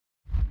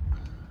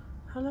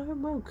Hello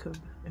and welcome,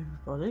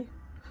 everybody.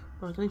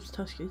 My name's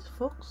Tusky the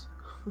Fox.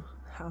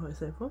 How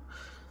is everyone?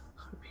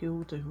 Hope you're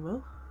all doing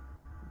well.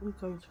 We're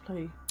going to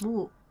play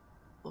more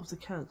of the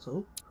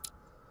Council.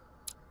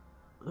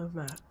 The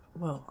map.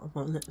 Well, I'm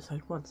on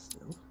episode 1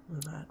 still.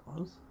 The mad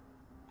ones.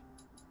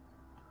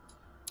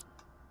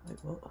 Wait,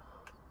 what?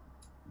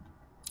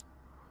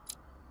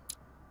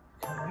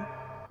 Okay.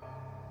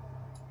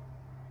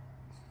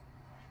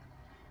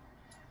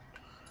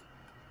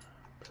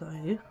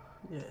 Play.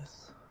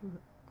 Yes.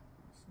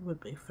 Would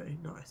be very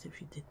nice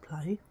if you did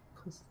play,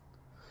 because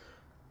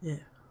yeah,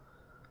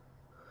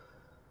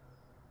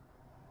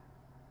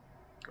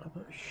 I'm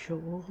not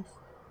sure.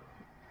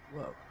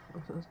 Well,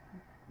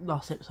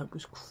 last episode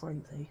was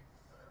crazy.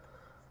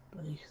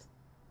 Bloody,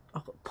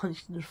 I got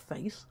punched in the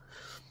face.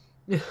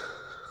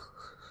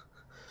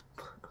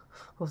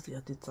 Obviously, I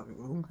did something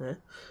wrong there.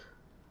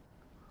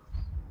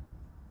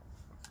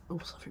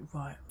 Or something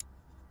right.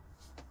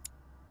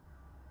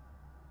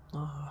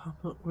 I'm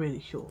not really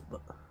sure,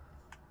 but.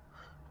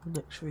 The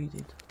next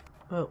reading.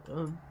 Well,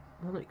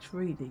 the next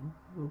reading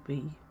will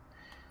be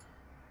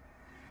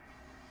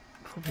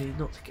probably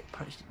not to get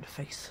punched in the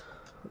face.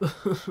 I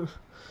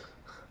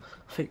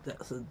think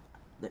that's the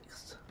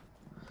next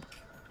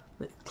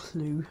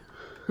clue.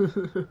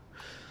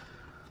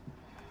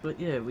 But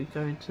yeah, we're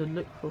going to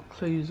look for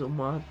clues on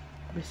my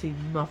missing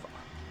mother.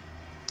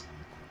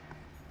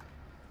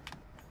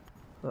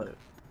 So,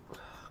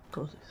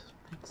 God, it's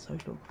been so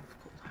long. I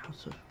forgot how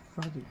to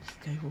run in this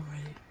game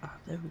already. Ah,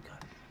 there we go.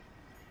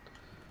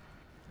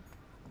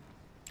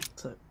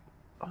 So,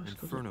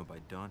 Inferno by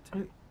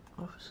Dante.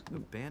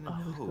 Abandon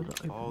hope,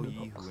 all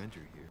ye who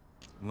enter here.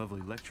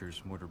 Lovely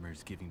lectures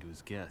Mortimer's giving to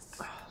his guests.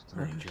 No,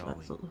 Very jolly.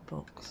 that's not the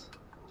box.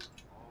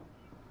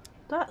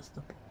 That's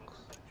the box.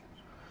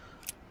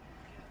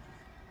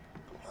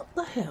 What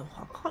the hell?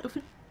 I can't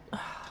even...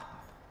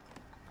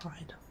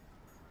 Fine.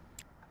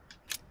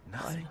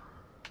 Nothing.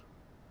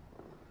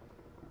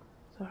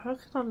 So how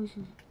can I...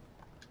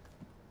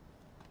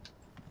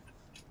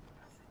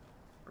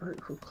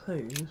 Look for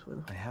clues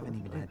when I haven't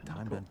even had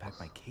time to unpack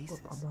my cases.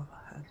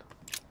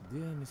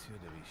 Dear Monsieur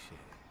de Vichet,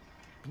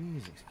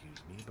 please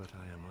excuse me, but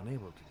I am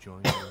unable to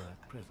join you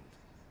at present.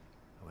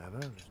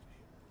 However,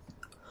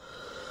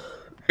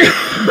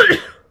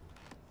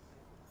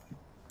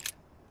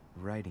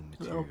 Writing oh,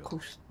 material. of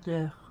course,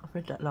 yeah, I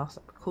read that last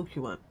time. Of course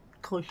you won't.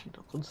 Of course you're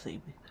not going to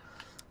see me.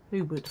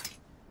 Who would?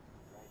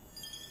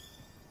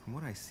 From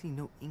what I see,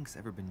 no ink's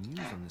ever been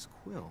used on this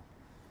quill.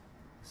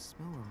 The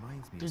smell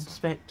reminds me of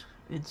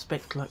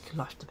Inspect like your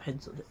life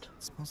depends on it.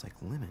 It smells like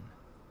lemon.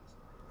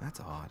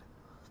 That's odd.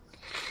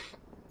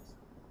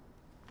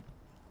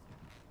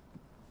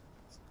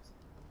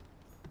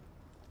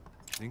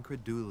 The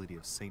incredulity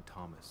of St.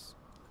 Thomas.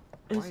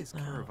 Why is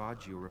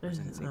Caravaggio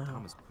representing St.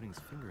 Thomas putting his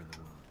finger in the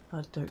wound?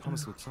 I don't know.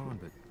 Thomas looks on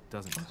but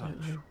doesn't touch. I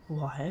don't know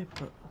why,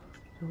 but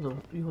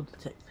you're the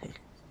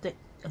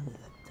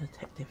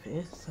detective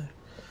here, so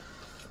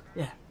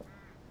yeah.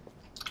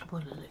 I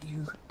want to let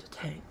you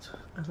detect,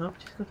 and I'm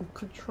just going to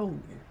control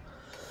you.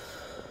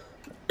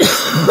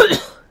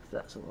 If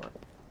that's alright.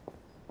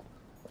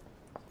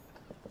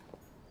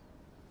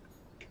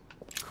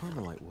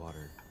 Carmelite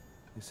water.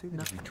 They say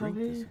that if you drink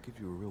this, it gives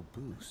you a real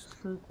boost.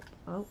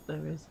 Oh,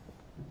 there is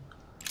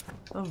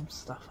some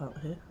stuff out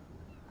here.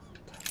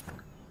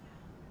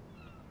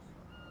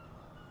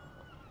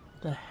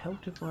 The hell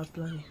did my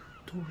bloody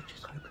door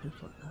just open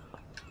like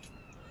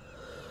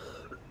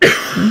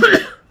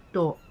that?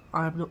 Door,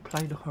 I am not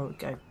playing a horror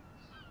game.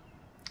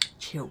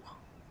 Chill.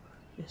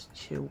 Just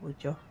chill, would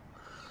you?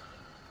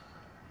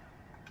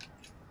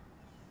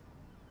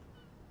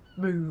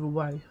 Move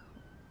away.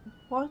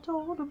 Why do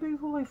I want to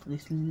move away from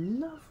this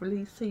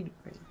lovely scenery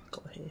we've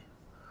got here?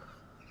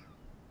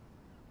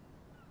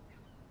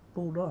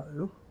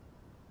 Although,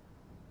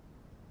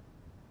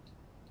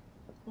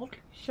 oddly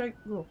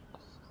shaped rocks.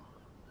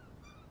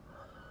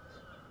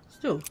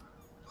 Still,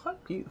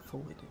 quite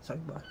beautiful in its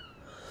own way.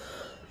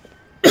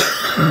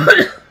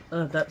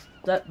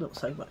 That not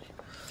so much.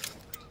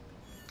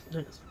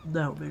 Let's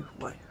now move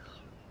away.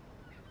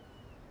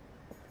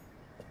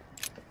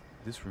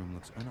 This room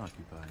looks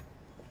unoccupied.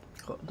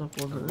 Got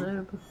another one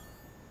there.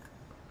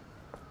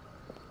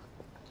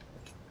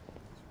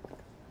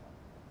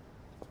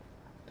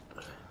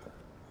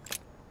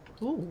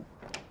 Ooh,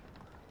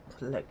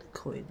 collect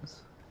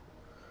coins.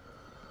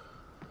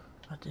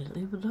 I didn't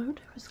even know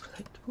there was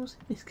collectibles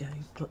in this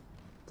game, but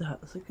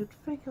that's a good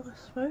thing, I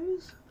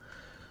suppose.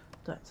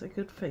 That's a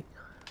good thing.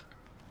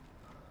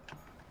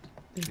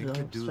 Even though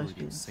I'm supposed to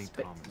be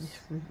inspecting this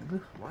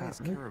room. Why is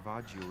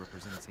Caravaggio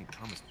representing St.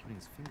 Thomas putting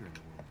his finger in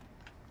the wound?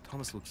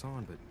 Thomas looks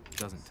on but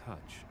doesn't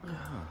touch. No, I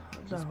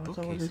don't want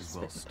to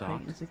inspect the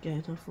paintings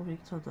again. I've already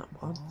done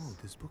that once. oh,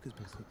 this book has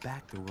been put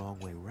back the wrong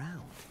way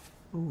round.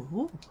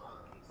 Ooh.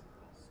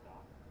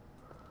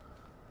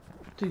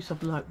 Do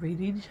something like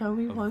reading, shall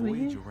we? A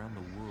voyage around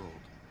the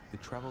world. The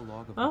travel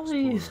log of oh,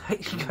 he's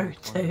actually going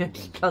to.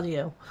 Bloody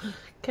hell.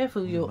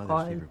 Careful, your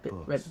eye is a bit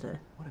red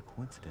there. What a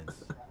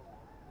coincidence.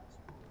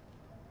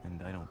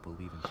 And I don't don't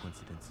believe in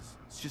coincidences.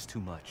 It's just too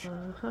much.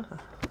 Uh-huh.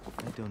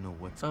 I don't know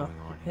what's going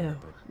on yeah, here,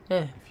 but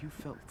yeah. if you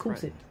felt Of course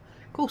threatened,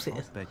 of course it I'll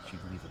is. bet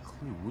you'd leave a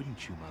clue,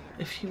 wouldn't you, Mother?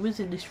 If she was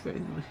in this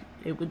room,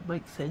 it would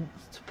make sense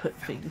to put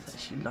things that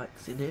she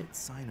likes in it.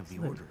 Sign of the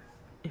So, order.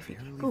 if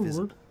it's Barely bored,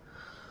 visible.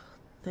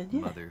 then yeah.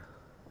 Mother,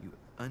 you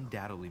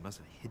undoubtedly must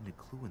have hidden a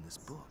clue in this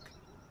book.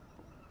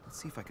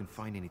 Let's see if I can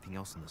find anything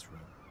else in this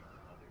room.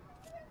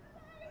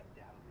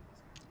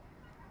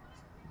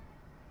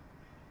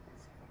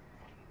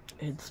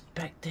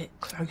 Inspect it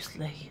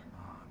closely.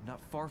 I'm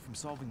not far from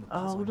solving the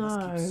Oh puzzle. I must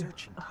keep no.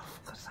 searching. Oh,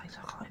 for God's sake,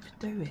 I can't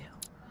even do it.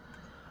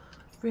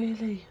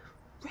 Really?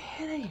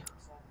 Really?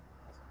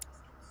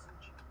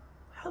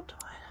 How do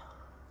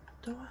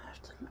I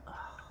have to... Oh,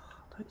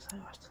 don't say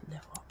I have to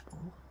level up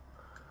more.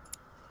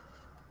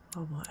 I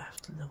might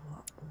have to level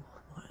up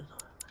more, mightn't I?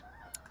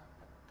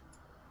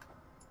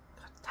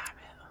 God damn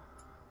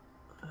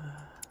it.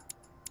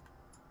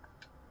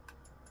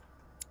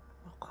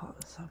 I can't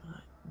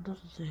examine none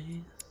of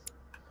these.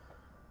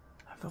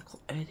 Have I got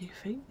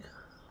anything?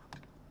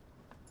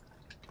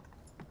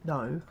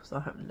 No, because I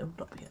haven't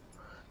leveled up yet.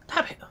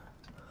 Damn it!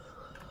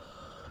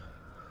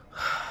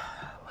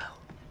 Well,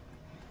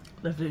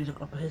 leveling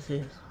up his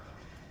ears.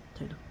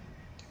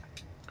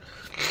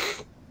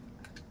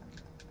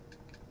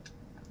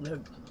 No,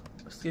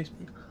 excuse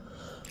me.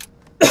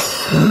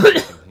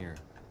 Here.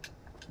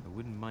 I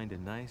wouldn't mind a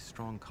nice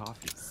strong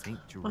coffee. St.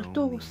 Jerome. My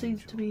door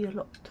seems to be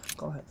locked,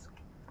 guys.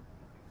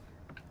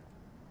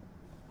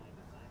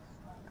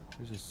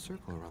 There's a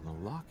circle around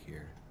the lock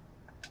here.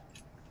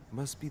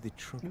 Must be the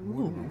truck Ooh,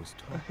 Mortimer was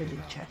a talking hidden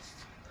about. chest.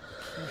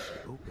 Key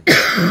should open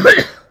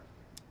it.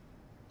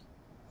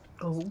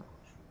 Oh,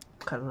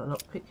 can I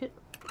not pick it?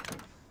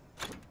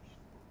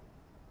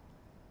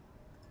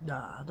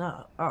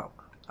 Nah.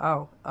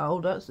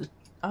 Oh,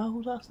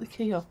 that's the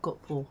key I've got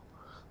for.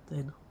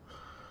 Then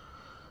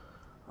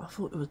I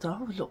thought it was the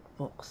other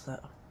lockbox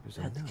that There's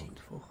I had a the key note.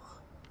 for.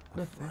 A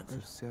Never mind fax then.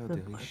 of Sœur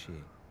Never de mind. Richer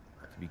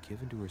to be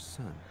given to her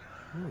son.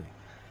 Really?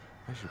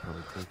 I should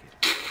probably take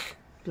it.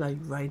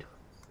 Blame rain.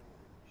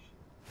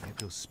 I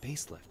have no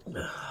space left.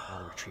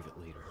 I'll retrieve it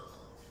later.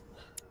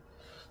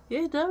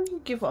 Yeah, now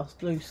you give us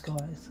blue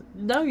skies.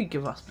 Now you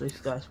give us blue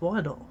skies.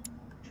 Why not?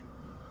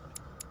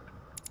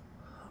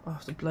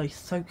 After Blaze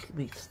soaking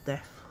me to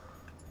death.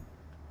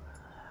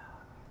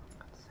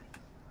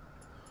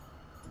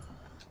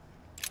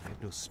 I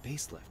have no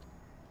space left.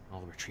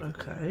 I'll retrieve it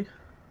later. Okay.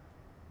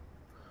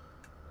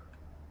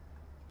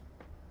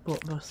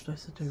 What am I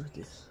supposed to do with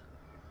this?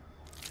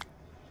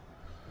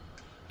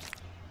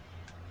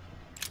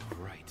 All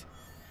right.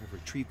 I've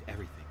retrieved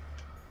everything.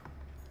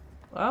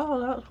 Oh,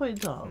 that's what it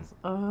does.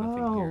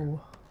 Nothing here.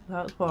 Oh,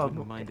 that's why I'm Wouldn't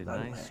not mind a getting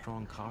nice nowhere.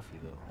 strong coffee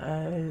though.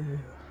 Oh.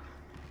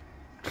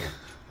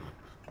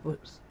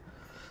 Whoops.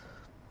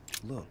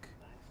 Look,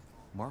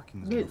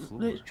 markings on the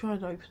floor. Let's try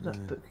and open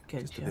that book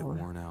again, Just a bit shall we?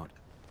 worn out.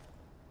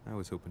 I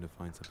was hoping to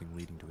find something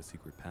leading to a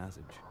secret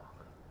passage.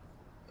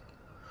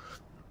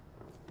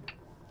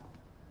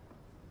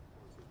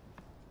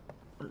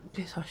 I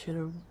guess I should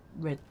have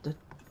read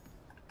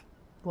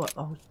what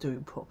I was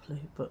doing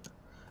properly, but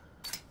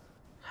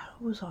how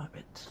was I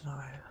meant to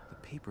know? The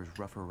paper's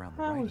rougher around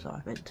the How writing. was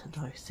I meant to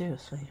know?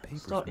 Seriously, I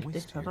paper's started moist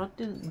this and here. I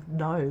didn't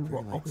know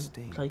what I light was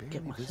stain, going to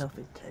get barely myself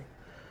visible. into.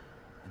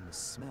 And the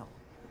smell.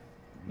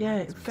 Yeah,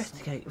 Reminds me of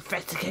something.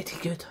 investigating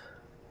good.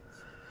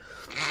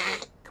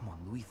 Come on,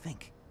 Louis,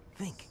 think.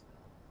 Think.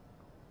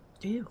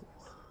 Ew,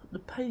 the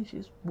page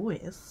is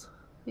moist.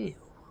 Ew,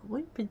 what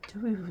have you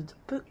been doing with the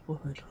book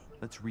word?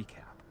 Let's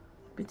recap.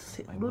 Been My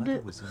sitting on mother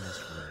it. was in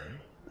this room.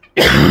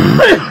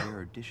 A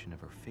rare edition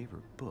of her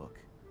favorite book.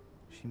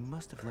 She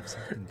must have left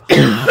something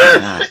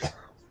behind.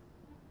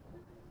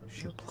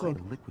 She applied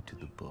a liquid to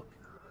the book.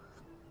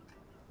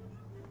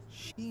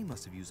 She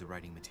must have used the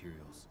writing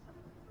materials.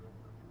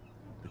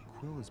 The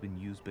quill has been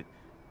used, but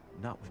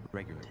not with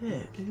regular Yeah,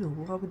 ink.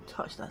 ew, I wouldn't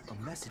touch that. A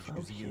message if I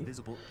was using you.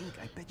 invisible ink.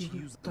 I bet You she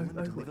used the don't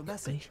know limit to what leave a it could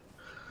message.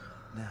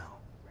 be. Now,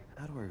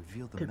 how do I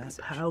reveal the Could be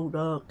message?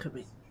 powder, could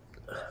be...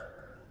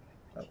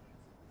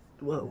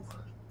 Well...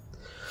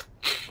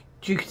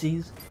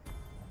 Juicies.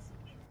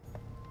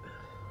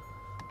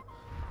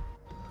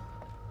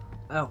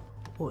 Oh,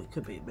 or it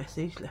could be a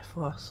message left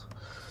for us.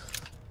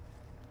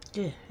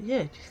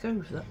 Yeah, just go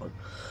with that one.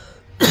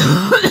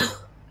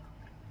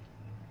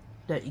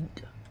 The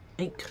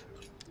ink.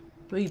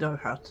 We know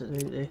how to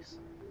do this.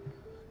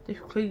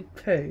 Difficulty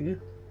 2.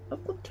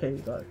 I've got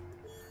 2 though.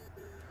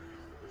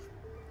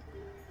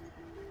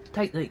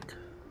 Take the ink.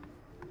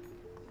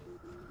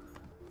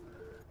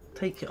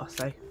 Take it, I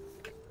say.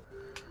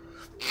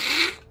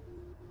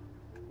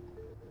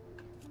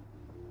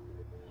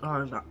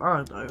 I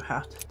know how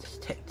to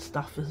detect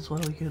stuff as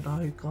well, you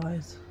know,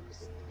 guys.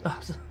 I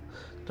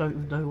don't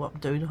even know what I'm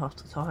doing half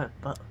the time,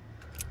 but...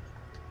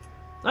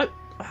 Nope,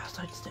 I have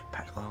to step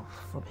back Well,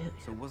 from it.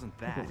 So it wasn't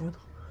that.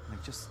 I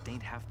just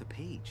stained half the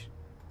page.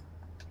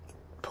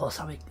 Pour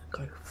something,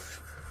 go.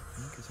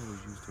 Ink is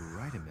always used to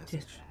write a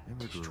message, Just never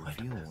to destroy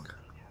the reveal book. one.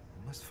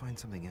 I must find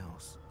something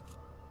else.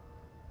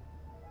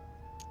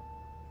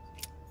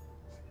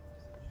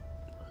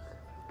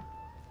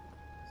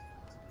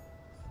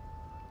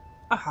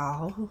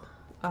 Ow.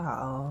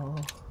 Ow.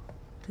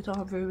 Did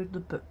I ruin the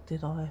book,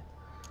 did I?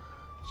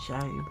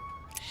 Shame.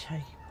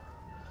 Shame.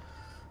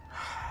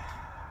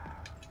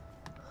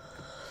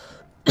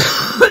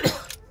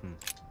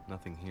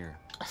 Nothing here.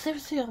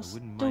 Seriously, I wouldn't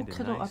still mind a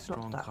cannot nice, unlock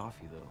strong that.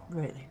 coffee, though.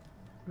 Really?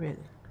 Really?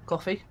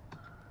 Coffee?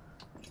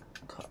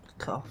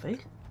 Coffee?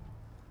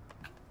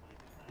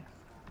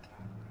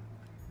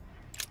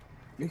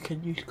 You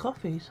can use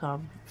coffee to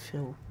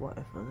fill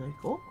whatever they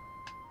got.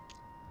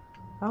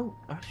 Oh,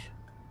 ash.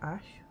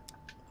 Ash.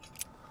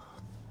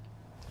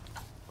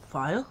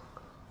 Fire.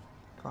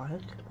 Fire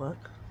could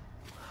work.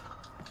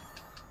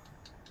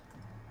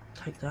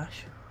 Take the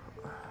ash.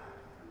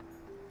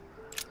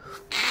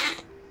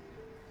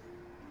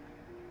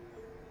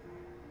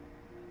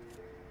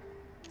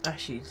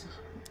 Ashes.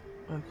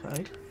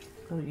 Okay.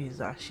 I'll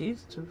use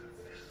ashes to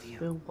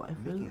fill whatever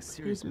making a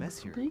serious it mess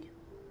is here. to be.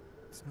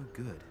 It's no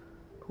good.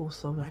 Pour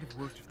some. Might have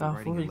worked if the I've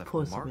writing already had left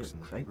poured some marks in,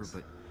 on the paper, thanks.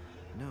 but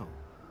no.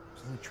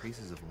 There's only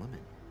traces of lemon.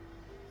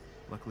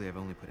 Luckily, I've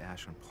only put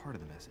ash on part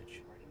of the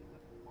message.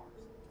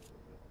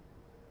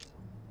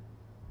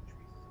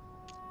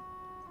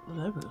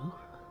 Lemon?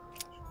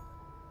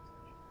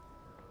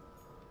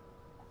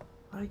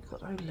 I ain't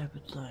got no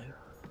lemon though.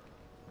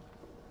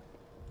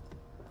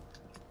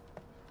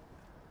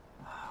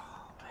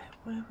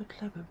 Where would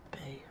lemon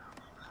be?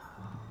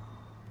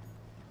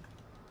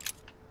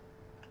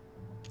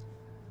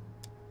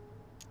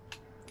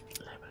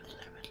 Lemon.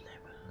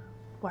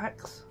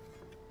 Wax?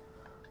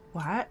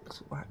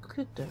 Wax? Wax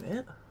could do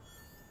it.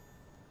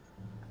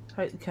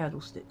 Take the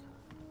candlestick.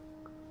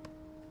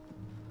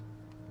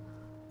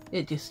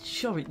 Yeah, just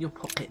shove it in your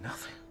pocket.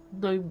 Nothing.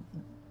 No,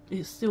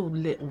 it's still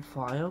lit on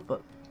fire,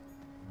 but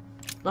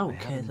no one I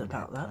haven't cares even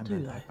about had that, time do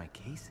to they? unpack my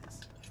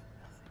cases.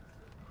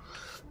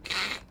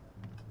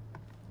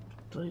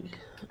 Like,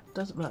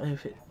 doesn't matter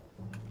if it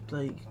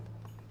like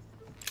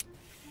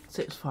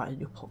sets fire in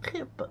your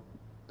pocket, but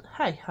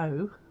hey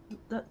ho,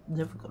 that's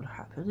never gonna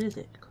happen, is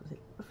it? Because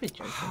it's a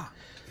video game. Ah,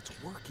 it's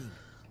working.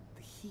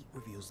 The heat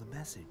reveals the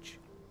message.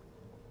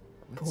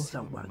 Pour Let's see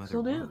some what my wax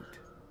mother on it. wrote.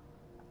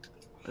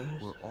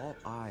 Where all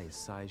eyes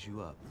size you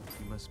up,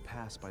 you must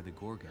pass by the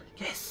Gorgon.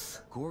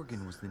 Yes!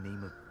 Gorgon was the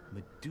name of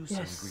Medusa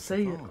Yes, in Greek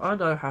see, mythology. I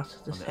know how to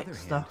On the detect other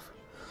stuff.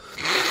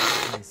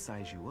 hand, all eyes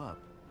size you up.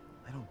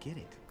 I don't get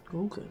it.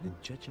 Gorgon? And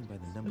judging by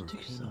the number of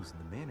Medusa. paintings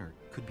in the manor,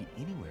 could be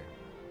anywhere.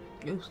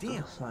 You was gonna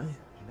Damn. say.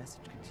 The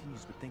message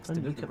continues, but thanks I to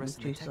me, look the at rest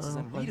of the Medusa text is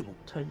and I'll unreadable.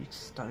 turn you to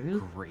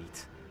stone.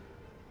 Great.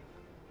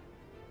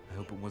 I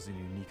hope it wasn't a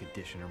unique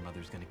edition or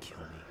Mother's gonna kill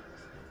me.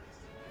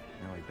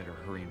 Now I better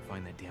hurry and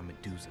find that damn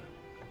Medusa.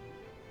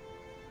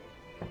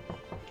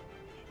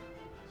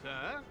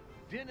 Sir,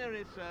 dinner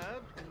is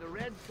served in the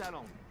red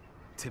salon.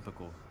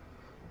 Typical.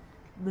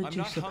 I'm not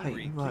Medusa hungry.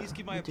 painting, right? Please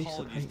give my Medusa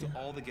apologies painting. to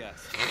all the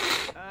guests.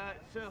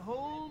 Sir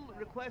Holm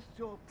requests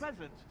your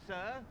presence,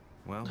 sir.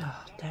 Well,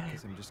 Oh, damn. I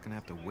guess I'm just gonna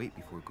have to wait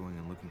before going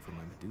and looking for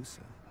my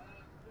Medusa.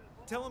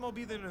 Tell him I'll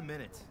be there in a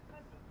minute.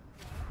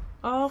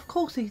 Oh, of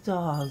course he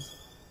does.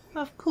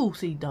 Of course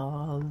he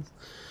does.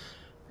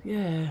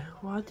 Yeah,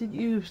 why didn't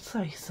you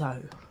say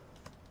so?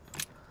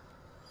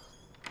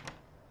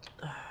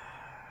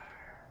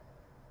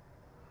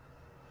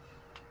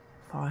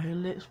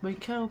 Fine, let's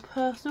make our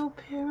personal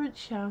appearance,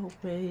 shall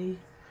we?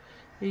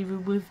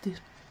 Even with this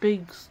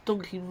big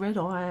stonking red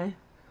eye.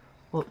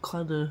 What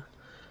kind of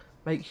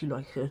makes you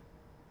like a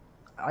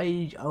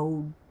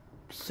age-old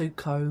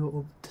Suko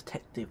of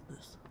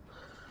detectiveness?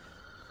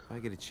 If I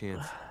get a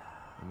chance,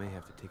 I may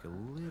have to take a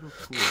little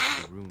tour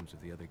of the rooms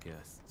of the other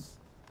guests.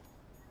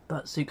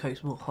 But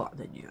Suko's more hot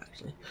than you,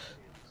 actually.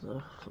 So, I'm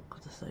not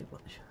going to say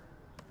much.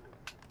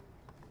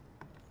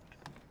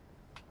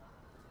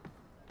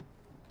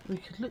 We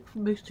could look for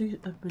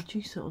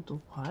Medusa on the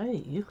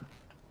way.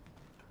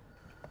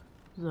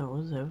 No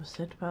one's ever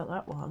said about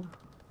that one.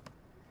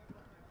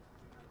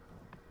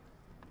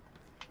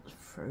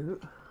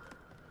 Fruit.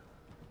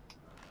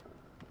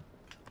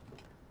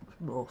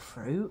 More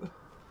fruit.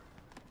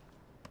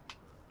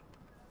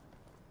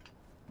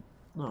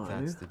 No.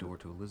 That's the door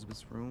to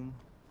Elizabeth's room.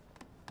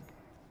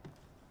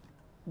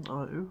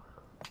 No.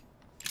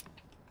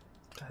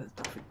 That has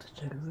nothing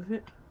to do with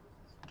it.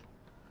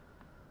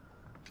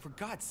 For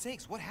God's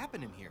sakes, what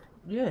happened in here?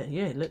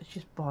 Yeah, let's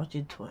just barge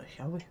into it,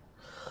 shall we?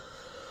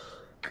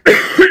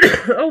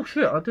 Oh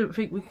shit, I didn't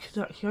think we could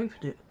actually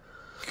open it.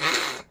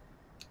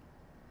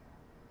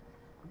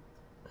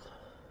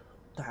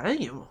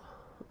 Damn.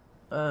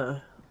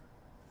 I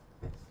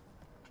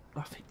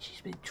think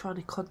she's been trying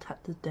to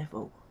contact the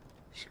devil.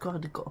 She's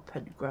kind of got a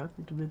pentagram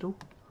in the middle.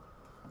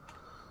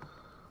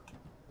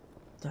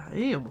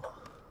 Damn.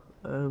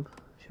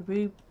 Should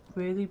we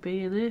really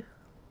be in here?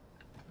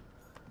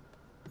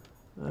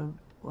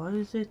 Why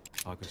is it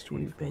August two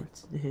 24th,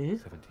 beds in here?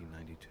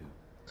 1792.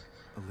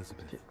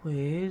 Elizabeth, Bit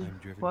weird. I'm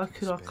driven Why to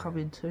could I despair come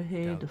and into here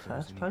in doubt the there's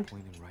first any place?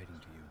 point in writing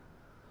to you.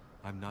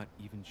 I'm not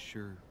even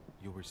sure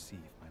you'll receive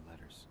my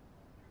letters.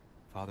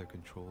 Father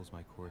controls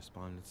my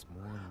correspondence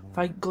more and more.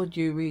 Thank God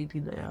you're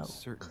reading it I'm out.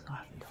 certain 'cause I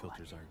have he no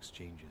filters idea. our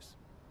exchanges.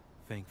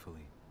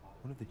 Thankfully,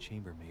 one of the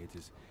chambermaids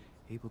is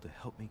able to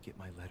help me get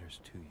my letters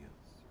to you,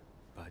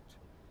 but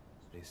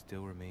they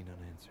still remain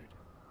unanswered.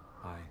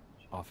 I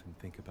often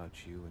think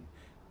about you and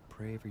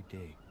pray every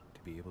day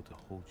to be able to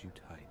hold you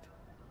tight.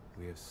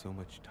 We have so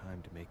much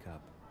time to make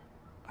up.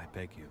 I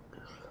beg you.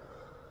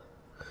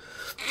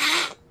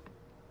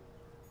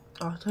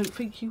 I don't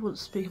think you want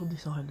to be on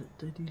this island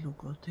any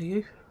longer, do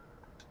you?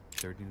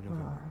 30 Oh,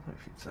 November, I don't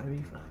think so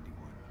either. 1791.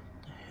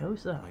 The hell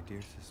is that? My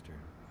dear sister,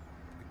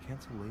 the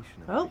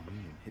cancellation of Oh. the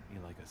reunion hit me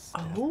like a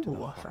stab to the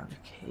Oh, I heart. found a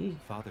key.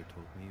 Father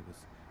told me it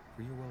was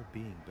for your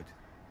well-being, but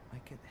I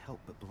can't help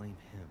but blame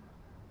him.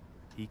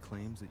 He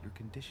claims that your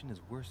condition has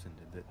worsened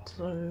and that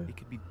So, it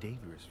could be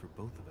dangerous for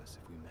both of us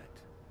if we met.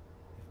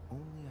 If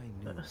only I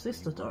knew. her where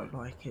sister you don't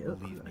were. like it.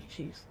 Believe me,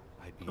 She's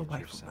I'd be away at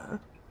your from side. her.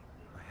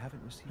 I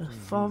haven't received Her any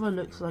news father from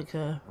looks you like in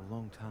a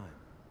long time.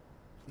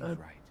 Please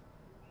write.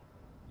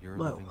 Your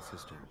well, loving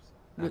sister.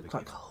 looks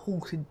like a Abigail.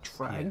 halting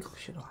drag, Yes.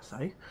 should I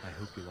say. I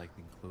hope you like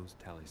the enclosed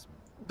talisman.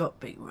 Not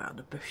beating around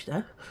the bush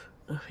there,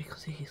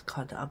 because he is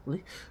kind of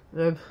ugly.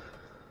 That's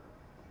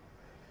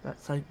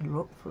saying a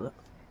lot for that.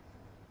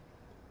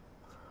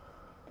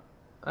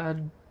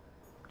 And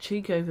she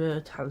gave her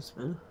a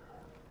talisman.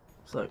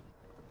 So,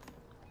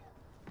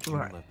 June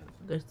right, 11th,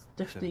 there's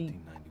definitely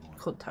 1791.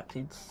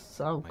 contacting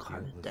some My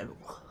kind dear of devil.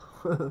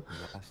 The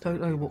last Don't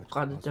know hurricane what which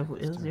kind of caused me devil it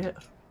this is turn. yet.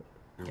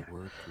 Your Yeah.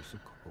 words were so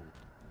cold,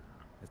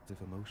 as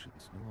if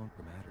emotions no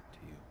longer mattered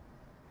to you.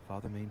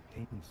 Father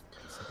maintains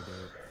the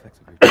secondary effects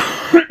of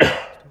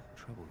your still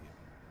trouble you,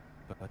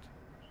 but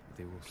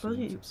they will soon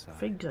Bloody subside.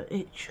 finger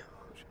itch.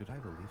 Should I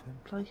believe him?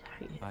 Bloody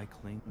hate it. I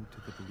cling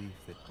to the belief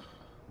that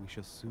we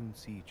shall soon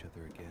see each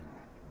other again,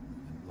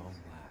 at long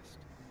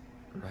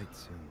last, right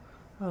soon.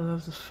 I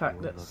love the fact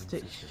Your that loving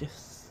Stitch sister,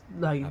 just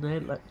laying there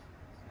Abigail. like,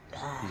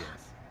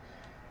 P.S.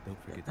 Don't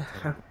forget to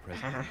tell me the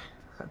present.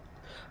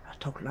 I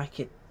don't like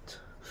it.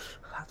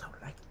 I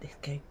don't like this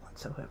game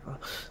whatsoever.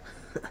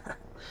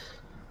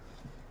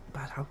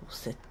 But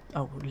I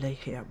will lay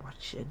here and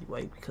watch it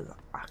anyway because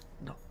I'm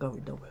not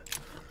going nowhere.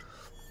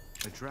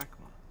 A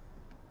drachma.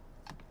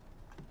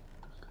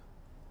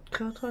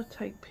 Can't I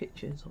take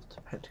pictures of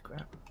the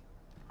pentagram?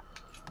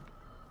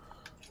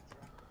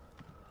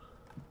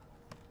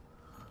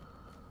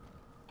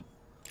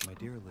 My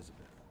dear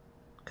Elizabeth,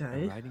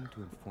 Okay. I'm writing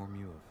to inform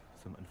you of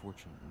some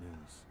unfortunate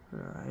news.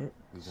 Right.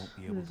 We won't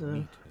be able There's to a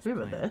meet as river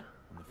planned there.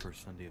 on the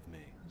first Sunday of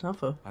May.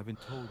 Another. I've been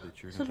told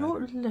that you're There's a no lot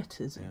better, of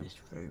letters in and this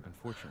room.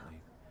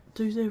 unfortunately,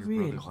 Do they your brothers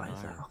and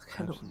realise that are I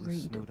cannot absolutely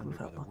read snowed under by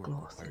without the my work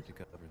glasses? required to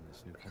govern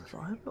this new country. So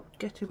I'm not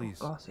getting my Please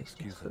glasses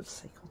excuse just for the us.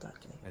 sake of that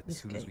game. As This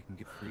soon as game. we can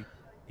get free,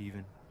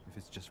 even if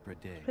it's just for a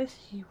day,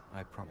 Especially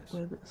I promise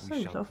when it's so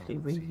we shall lovely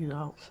come and see reading you.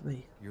 out to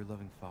me. Your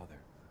loving father,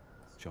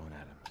 John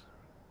Adams.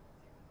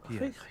 I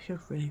think P.S. I should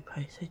really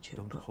pay attention.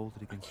 Don't but hold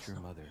it I against guess your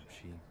not. mother if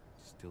she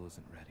still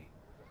isn't ready.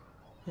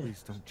 Yeah,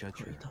 Please don't judge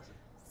she her. doesn't.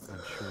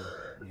 I'm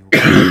sure you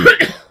will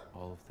leave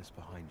all of this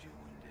behind you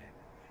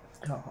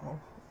one day. Oh,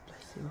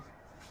 bless him.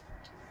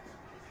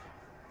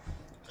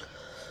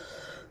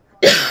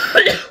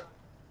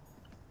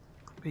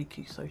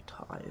 Ricky's so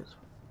tired.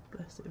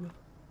 Bless him.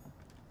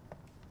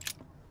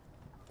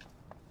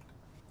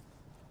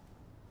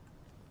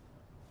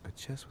 A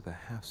chest with a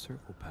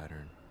half-circle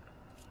pattern.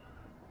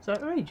 Is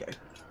that radio?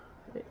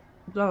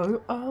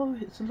 No. Oh,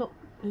 it's a lock.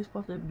 It's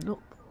one of them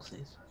lock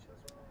boxes.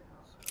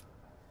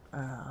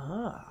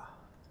 Ah.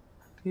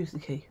 Use the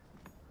key.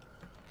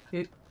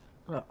 You.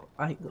 Well,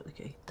 I ain't got the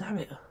key. Damn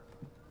it.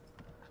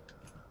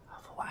 I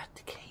thought I had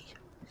the key.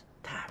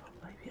 Damn.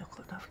 Maybe I've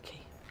got another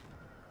key.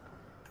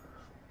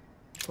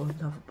 For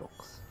another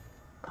box.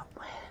 But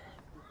where?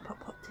 But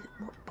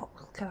what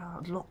box can I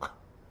unlock?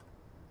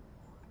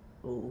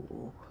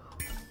 Oh.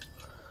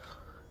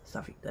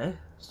 Something there.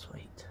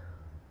 Sweet.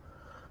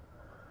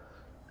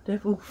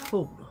 Devil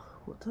Fall.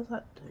 What does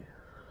that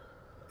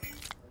do?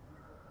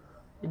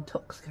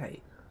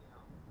 Intoxicate.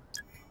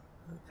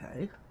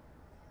 Okay.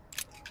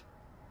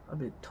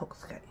 I'm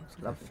intoxicated.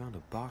 I Lovely. found a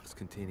box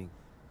containing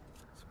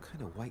some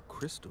kind of white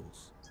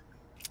crystals.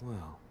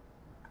 Well,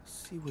 let's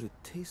see what it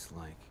tastes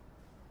like.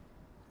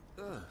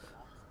 Ugh.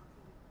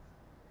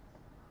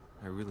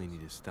 I really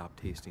need to stop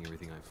tasting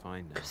everything I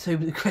find now.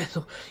 Consume the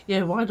crystal.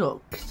 Yeah, why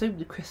not? Consume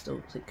the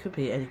crystals. It could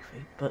be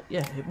anything. But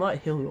yeah, it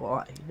might heal your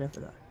eye. You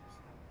never know.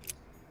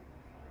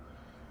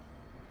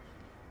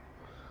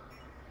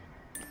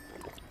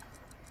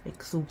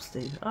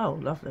 Exhausting. Oh,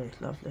 lovely,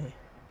 lovely.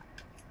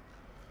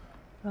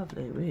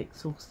 Lovely, we're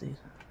exhausted.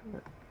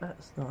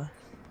 That's nice.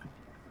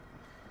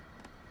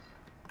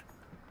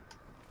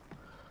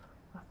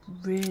 I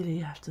really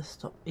have to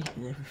stop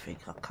eating everything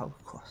I come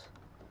across.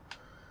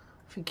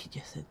 I think he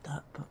just said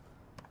that, but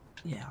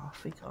yeah,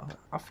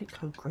 I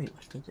think I'm great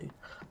what to do.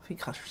 I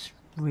think I should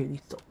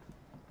really stop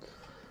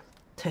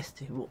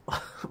testing what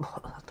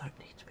I don't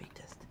need to be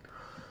testing.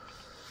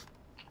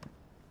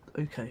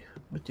 Okay,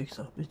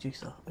 Medusa.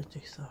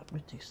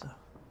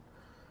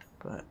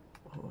 Right,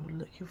 I'm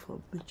looking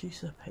for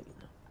Medusa paint.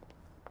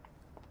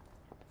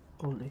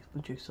 Or leave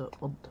Medusa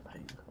on the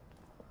paint.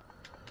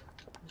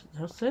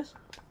 Anything else this?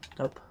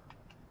 Nope.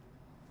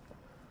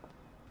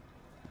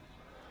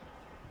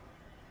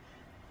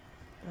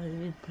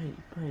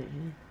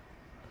 Painting.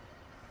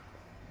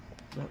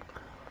 Look,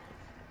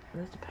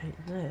 there's the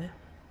painting there.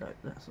 No,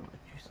 that's not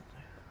Medusa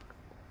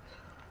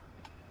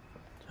though.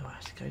 Do I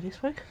have to go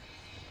this way?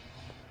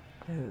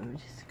 No,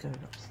 just going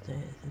upstairs,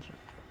 isn't it?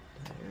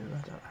 No,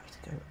 I don't have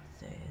to go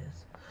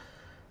upstairs.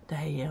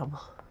 Damn,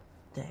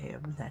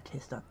 that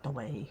is not the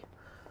way.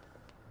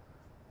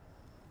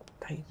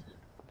 Painting.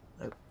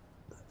 No,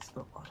 that's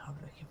not what I'm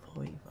looking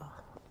for either.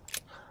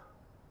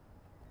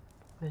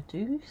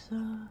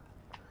 Medusa,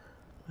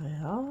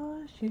 where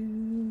are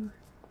you?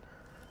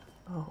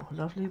 Oh,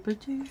 lovely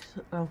Medusa.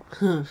 Oh,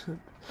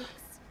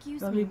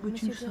 Excuse lovely me,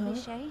 Monsieur Medusa.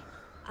 Derviche.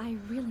 I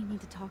really need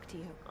to talk to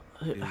you.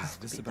 It Is has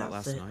to this be about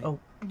last downstairs. night? Oh,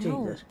 No,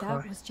 Jesus that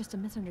Christ. was just a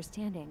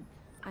misunderstanding.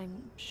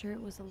 I'm sure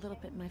it was a little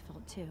bit my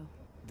fault too.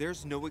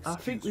 There's no I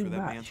think excuse we for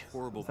that man's match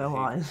horrible with our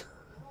behavior. eyes.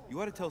 You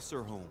ought to tell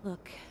Sir Holmes.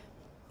 Look,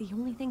 the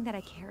only thing that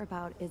I care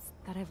about is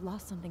that I've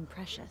lost something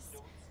precious.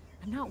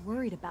 I'm not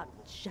worried about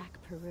Jacques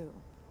Peru.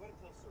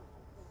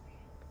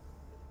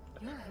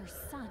 You're her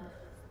son.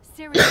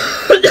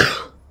 Seriously.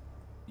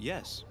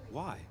 Yes,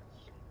 why?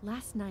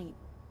 Last night,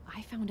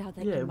 I found out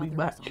that Yeah, your we mother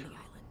was on match. the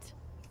island.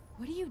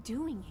 What are you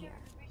doing here?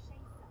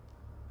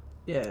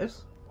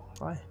 Yes.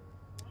 Why?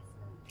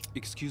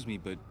 Excuse me,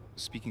 but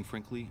speaking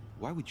frankly,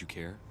 why would you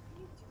care?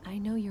 I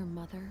know your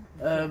mother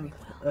very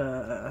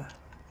well.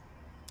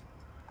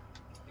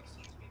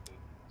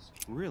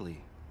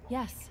 Really?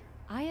 Yes,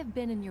 I have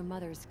been in your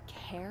mother's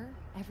care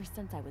ever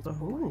since I was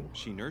born. Oh.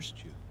 She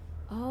nursed you.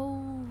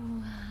 Oh,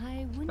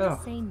 I wouldn't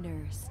Oh. say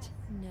nursed.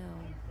 No,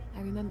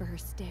 I remember her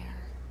stare,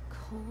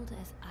 cold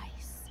as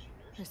ice.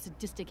 Her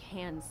sadistic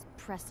hands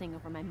pressing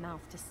over my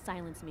mouth to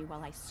silence me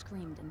while I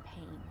screamed in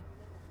pain.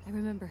 I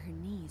remember her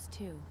knees,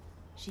 too.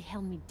 She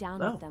held me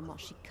down Oh. with them while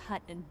she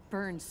cut and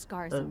burned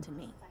scars into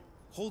me.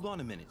 Hold on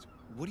a minute.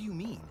 What do you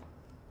mean?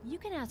 You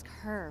can ask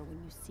her when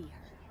you see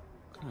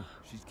her.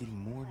 She's getting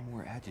more and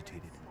more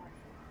agitated.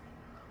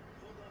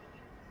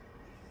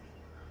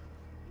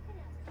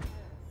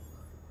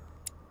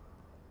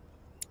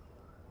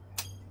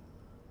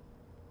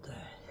 The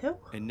hell?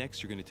 And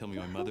next you're going to tell me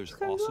my The mother's hell's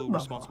going also on, Mama?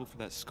 responsible for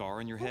that scar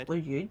on your head? What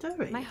were you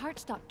doing? My heart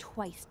stopped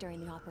twice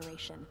during the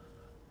operation.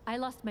 I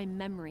lost my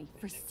memory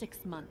for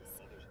 6 months.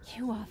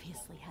 You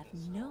obviously have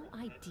no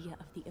idea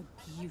of the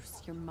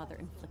abuse your mother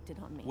inflicted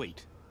on me.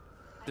 Wait.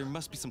 There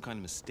must be some kind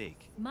of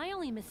mistake. My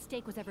only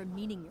mistake was ever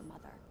meeting your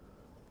mother.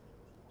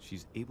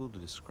 She's able to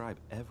describe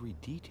every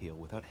detail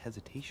without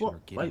hesitation What?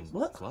 or getting Wait,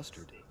 what?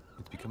 flustered.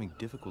 It's becoming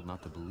difficult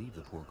not to believe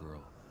the poor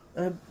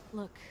girl.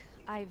 Look,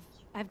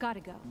 I've got to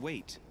go.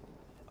 Wait.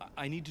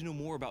 I need to know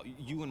more about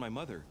you and my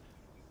mother.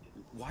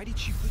 Why did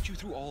she put you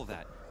through all of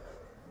that?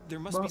 There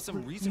must be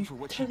some reason for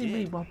what she telling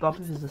me did. my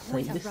brother is a What's the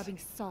point of sadist? rubbing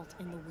salt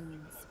in the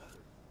wounds?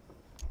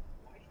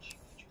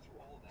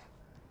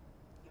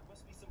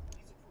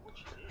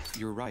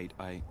 You're right.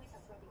 I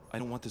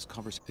don't want this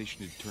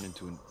conversation to turn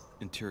into an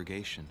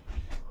interrogation.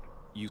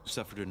 You've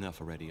suffered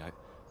enough already.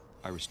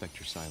 I respect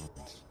your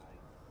silence.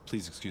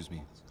 Please excuse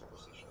me.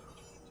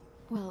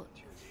 Well,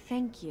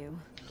 thank you.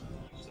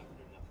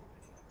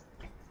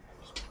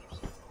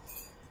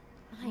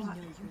 I know your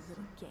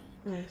little game.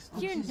 Yes.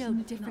 You're no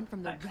different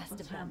from the rest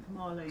of them.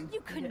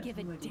 You couldn't give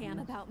a damn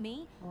about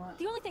me.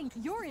 The only thing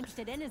you're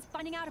interested in is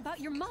finding out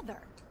about your mother.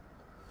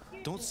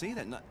 Don't say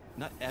that.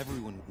 Not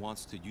everyone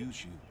wants to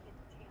use you.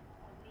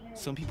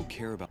 Some people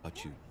care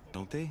about you,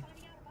 don't they?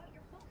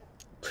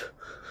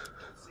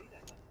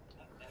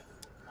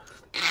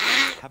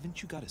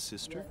 Haven't you got a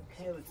sister?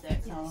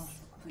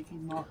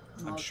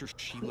 I'm sure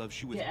she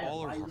loves you with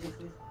all her heart.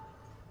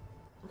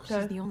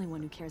 She's the only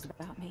one who cares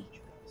about me.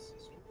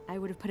 I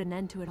would have put an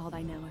end to it all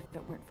by now if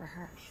it weren't for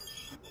her.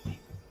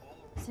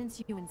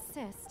 Since you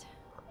insist,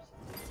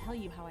 I'll tell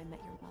you how I met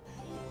your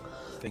mother.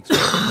 Thanks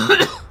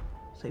for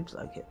Seems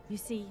like it. You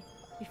see,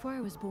 before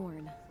I was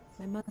born,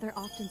 my mother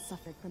often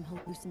suffered from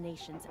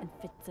hallucinations and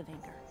fits of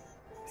anger.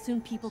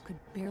 Soon people could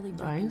barely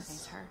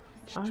recognize her.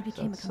 She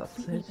became a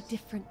completely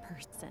different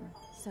person.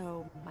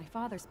 So my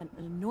father spent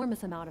an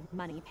enormous amount of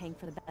money paying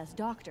for the best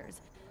doctors,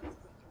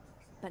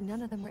 but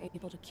none of them were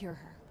able to cure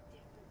her.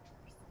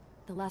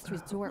 The last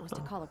resort was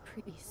to call a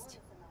priest.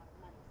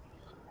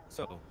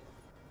 So,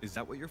 is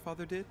that what your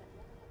father did?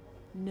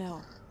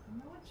 No.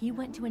 He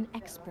went to an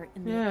expert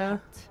in the Yeah.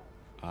 occult.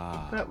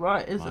 Ah, That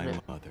right, isn't my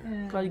it?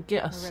 mother. Bloody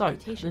get a Her soap.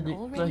 reputation Then it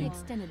already bloody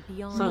extended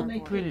beyond soap my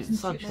put it in borders. My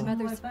sunshine.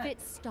 mother's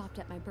fits stopped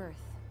at my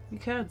birth. You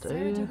can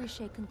Sarah do.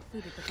 Derviche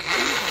concluded that the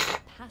fever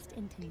had passed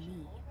into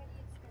me.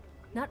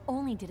 Not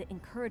only did it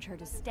encourage her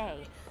to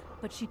stay,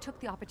 but she took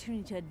the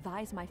opportunity to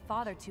advise my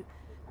father to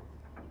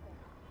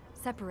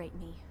separate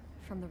me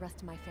from the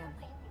rest of my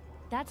family.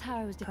 That's how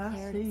I was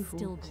declared evil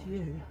to stillborn.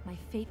 you. My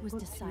fate was What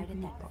do you decided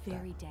mean that by that?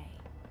 very day.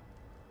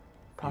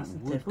 Past It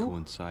the would devil.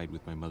 coincide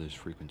with my mother's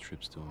frequent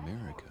trips to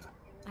America.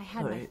 I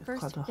had Sorry, my it's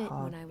first kinda fit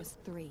hard when I was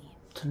 3.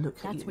 To look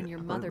at That's you when at your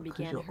the mother moment 'cause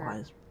began your her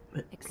eyes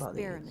bit bloody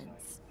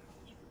experiments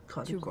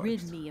kinda to gross.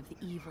 rid me of the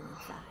evil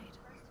inside.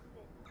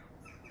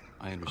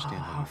 I understand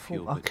Ah, how you I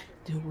feel, thought I but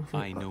could deal with it,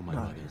 I but know my no.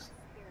 mother.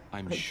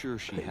 I'm sure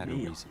she had her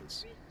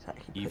reasons,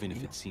 even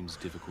if it seems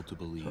difficult to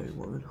believe. Sorry,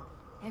 woman.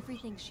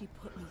 Everything she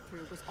put me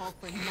through was all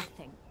for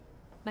nothing.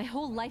 My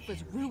whole life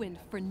was ruined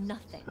for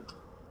nothing.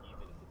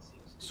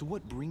 So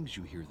what brings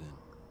you here then?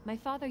 My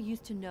father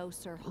used to know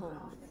Sir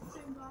Holm.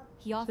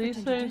 He offered to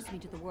introduce me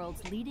to the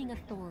world's leading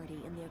authority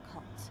in the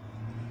occult.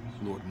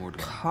 Lord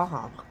Mortimer.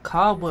 Calm.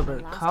 Calm,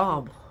 woman.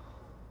 Calm.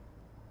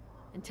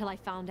 Until I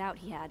found out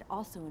he had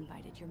also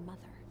invited your mother.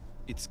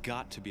 It's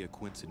got to be a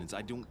coincidence.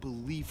 I don't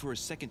believe for a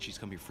second she's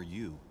coming for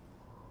you.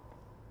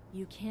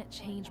 You can't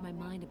change my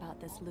mind about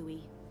this,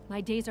 Louis.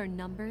 My days are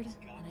numbered,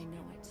 and I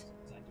know it.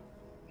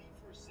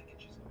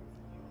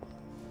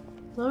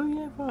 Oh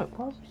yeah, right.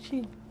 Why would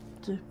she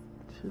to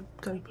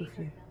go with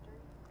you?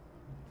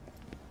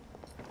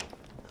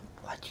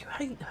 Why do you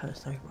hate her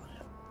so much?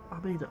 I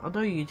mean, I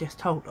know you just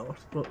told us,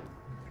 but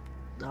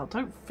I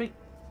don't think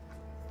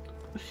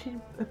she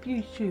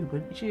abused you,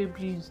 but she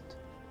abused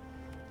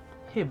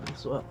him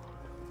as well.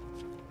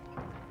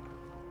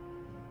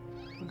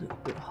 A little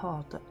bit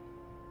hard that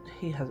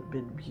he hasn't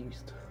been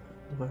abused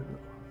at the moment.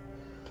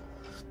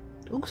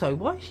 Also,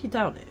 why is she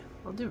down here?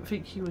 I didn't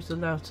think she was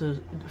allowed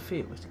to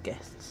interfere with the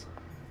guests.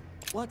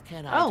 What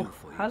can I do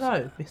for you,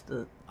 hello, sir?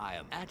 Mr. I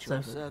am at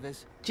your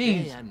service.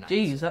 Jeeves,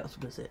 Jeeves, that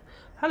was it.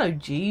 Hello,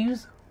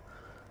 Jeeves.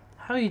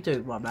 How are you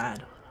doing, my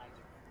man?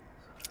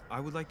 I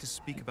would like to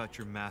speak about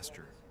your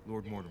master,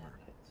 Lord Mortimer.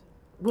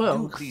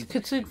 Well,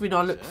 considering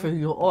I look through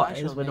your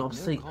eyes when I'm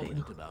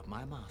sleeping, about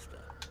my master.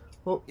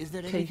 what Is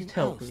there can you anything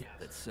tell else me?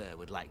 that sir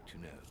would like to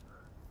know?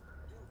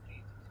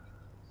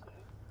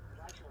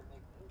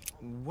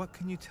 What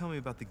can you tell me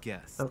about the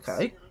guests?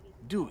 Okay.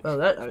 Do it. Well,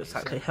 that don't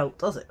exactly help,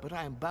 does it? But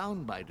I am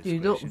bound by You're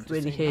discretion not to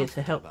really say here to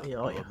nothing help about me,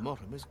 are you? Lord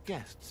Mortimer's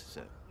guests,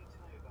 sir.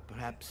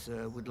 Perhaps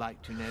would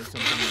like to know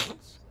something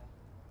else.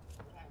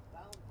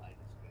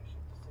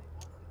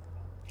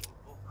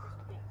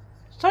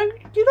 So,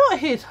 you're not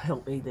here to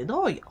help me then,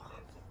 are you?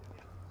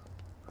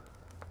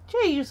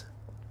 Jeeves,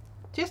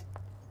 just,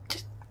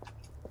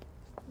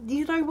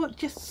 you know what,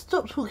 just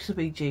stop talking to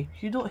me, Jeeves.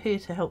 You're not here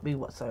to help me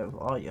whatsoever,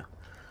 are you?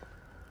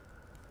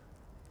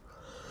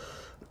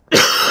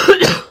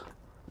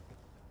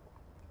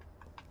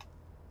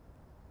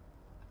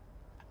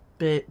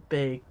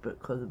 Big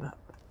book of the map.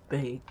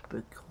 Big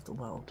book of the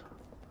world.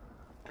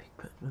 Big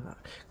book of the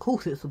map. Of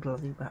course it's a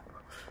bloody map.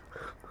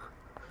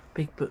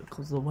 Big book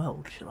of the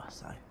world, should I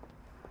say.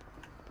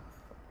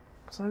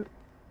 So,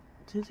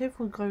 did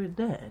everyone go in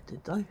there,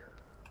 did they?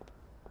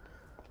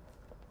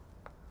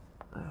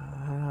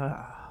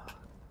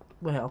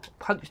 Well,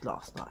 punched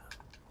last night.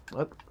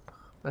 Nope.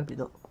 Maybe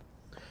not.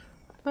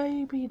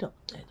 Maybe not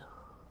then.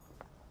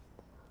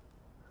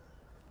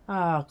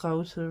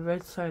 Go to the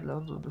Red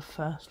Salon on the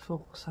first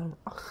floor, so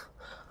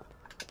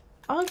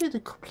I'm in a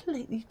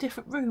completely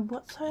different room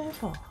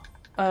whatsoever.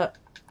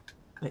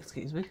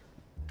 Excuse me.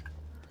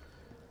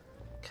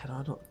 Can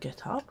I not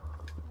get up?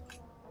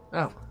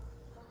 Oh.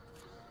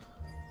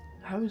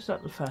 How is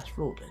that the first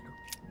floor then?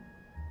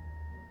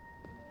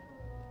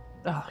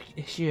 Oh,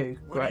 it's you.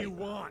 Great. What do you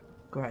want?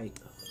 Great.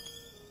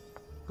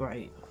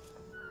 Great.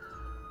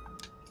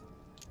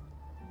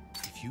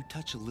 If you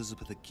touch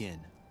Elizabeth again,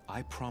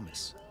 I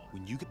promise,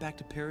 when you get back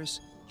to Paris,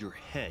 your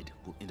head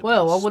will end up.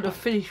 Well, I on would have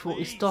spike. finished what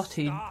we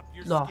started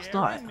last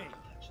night. Me.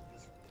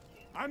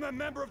 I'm a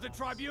member of the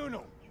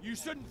tribunal. You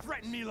shouldn't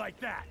threaten me like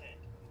that.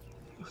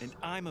 And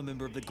I'm a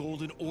member of the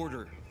Golden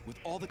Order, with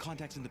all the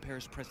contacts in the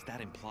Paris press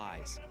that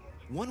implies.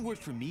 One word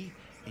from me,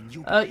 and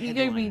you'll be You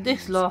gave me headlining this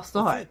news. last A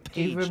full night.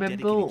 Do you page remember,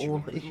 dedicated to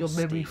or is your little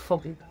memory state.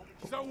 fogging?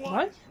 So what?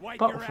 Right? Wipe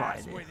Butterfly your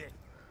ass in with it. it.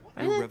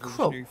 And Your then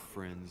revolutionary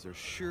friends are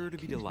sure to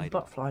be delighted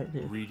Butterfly in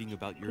it. reading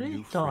about your Really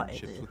new died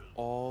friendships it. with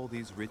all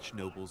these rich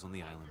nobles on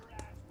the island.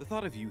 The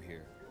thought of you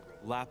here,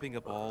 lapping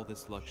up all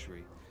this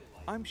luxury,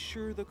 I'm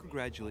sure they'll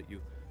congratulate you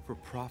for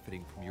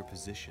profiting from your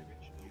position.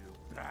 You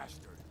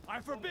bastard. I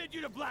forbid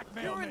you to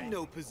blackmail You're me. in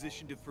no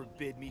position to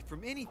forbid me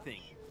from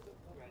anything.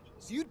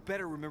 So you'd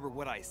better remember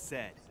what I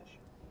said.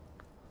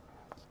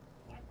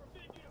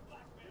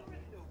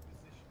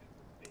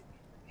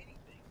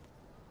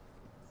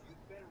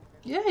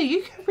 Yeah,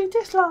 you gave me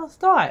this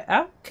last night.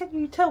 How can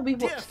you tell me what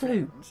Dear to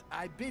do? friends,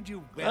 I bid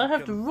you I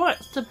have the welcome.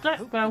 rights to Hope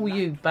blackmail the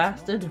you, night was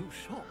bastard. not too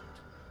short.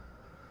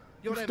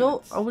 Your If not,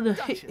 Eminence, I would have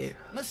hit Duchess, you.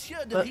 Monsieur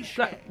de But Vichy,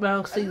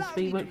 blackmail seems allow to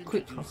be me went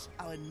quicker. introduce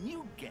our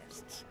new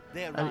guests.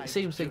 They And it arrived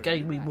seems they during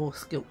gave the me night. more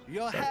skill.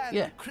 Your So, hand,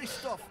 yeah.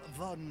 Christoph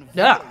von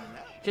Yeah. Villena,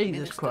 Jesus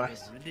Minister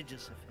Christ. of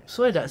Religious Affairs.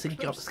 Swear that's a Close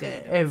jump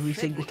scare aide every Frederick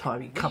single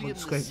time you come on William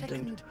screen, II,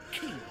 dude.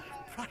 King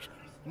of Prussia.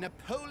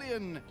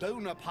 Napoleon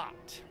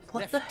Bonaparte.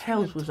 What the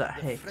hell was that Lieutenant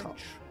of the haircut?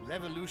 French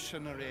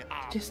Revolutionary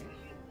Army. Just,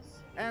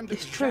 And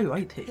it's true, Jacques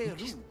ain't it? You Peroux,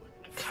 just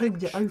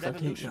combed it over,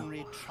 didn't you?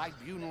 Revolutionary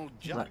Tribunal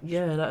judge. Like,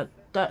 yeah,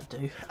 that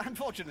do.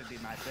 Unfortunately,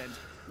 my friends,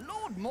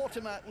 Lord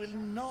Mortimer will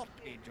not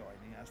be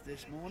joining us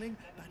this morning,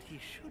 but he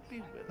should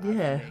be with us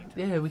Yeah,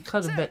 later. yeah, we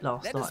kind of So, met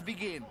last let us night.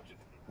 begin.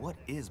 What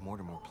is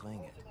Mortimer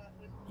playing at?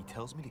 He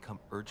tells me to come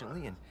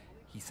urgently and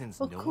he sends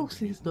Of no one course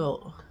to he's meet me.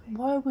 not.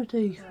 Why would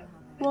he?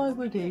 Why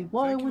would he?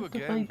 Why Thank you would the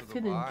again maid for the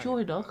Finn wine,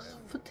 join us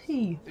madam. for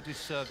tea? It is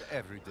served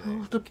every day.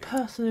 Oh, the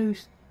person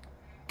who's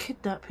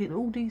kidnapping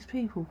all these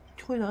people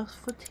join us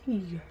for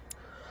tea.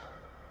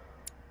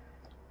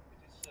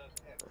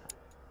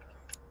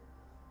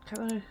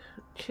 Can I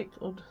check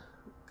on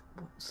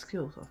what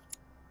skills I've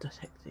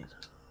detected?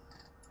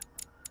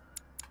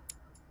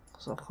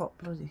 Because I can't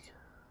bloody...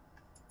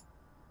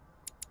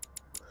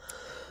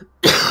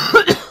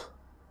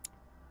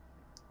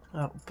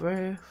 Out of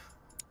breath.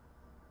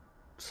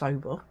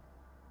 Sober.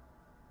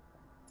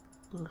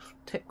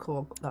 Technical,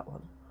 I got that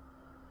one.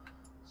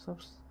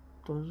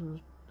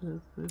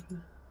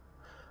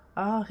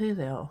 Ah, here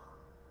they are.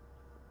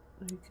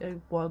 You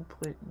gave 1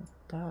 point in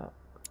that.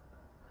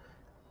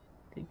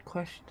 In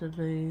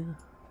questioning.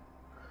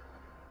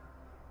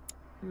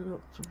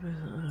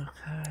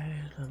 Okay,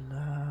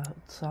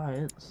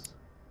 science.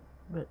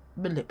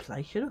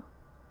 Manipulation.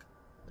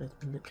 There's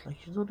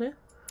manipulation on here.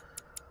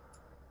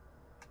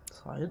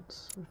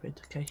 Science,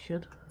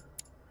 authentication.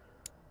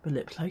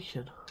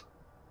 Manipulation.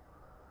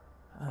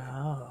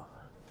 Ah.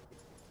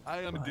 I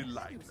am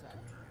delighted.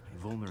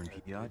 Volner and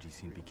Piaggi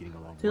seem to be getting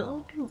along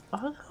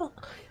well.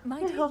 My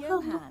dear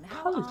Johann,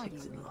 how are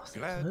you?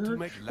 Glad to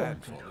make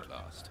landfall at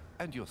last.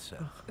 And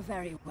yourself.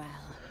 Very well.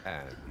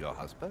 And your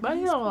husband?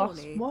 May I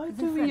ask, why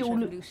do we all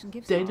look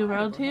dead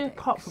around here,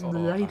 apart from the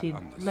lady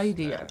of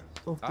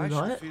the I should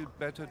night? feel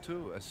better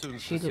too as soon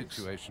as She the looks-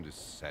 situation is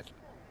settled.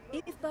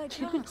 If by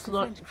She chance looks the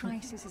like French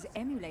crisis is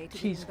emulated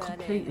she's in Berlin,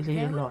 completely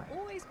there alive. will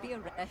always be a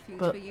refuge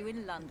But- for you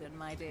in London,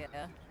 my dear.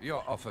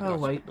 Your offer Oh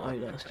does wait, no,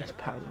 that's just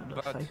powder on her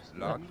But face. That's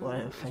London why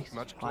her is face is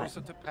much white.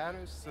 closer to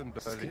Paris than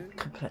Berlin.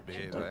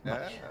 Complexion don't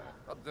match. Beware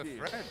of the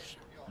French,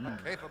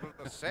 capable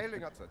of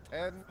sailing up the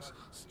Thames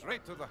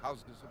straight to the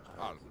Houses of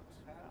Parliament.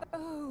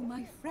 Oh,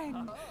 my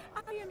friend,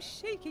 I am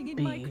shaking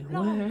in my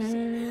clothes.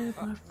 Beware,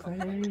 my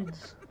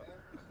friends.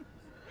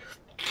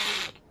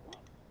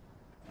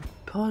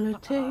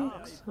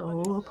 Politics,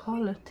 oh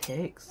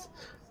politics,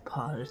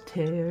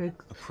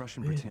 politics. A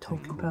Prussian We're Britannic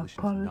talking about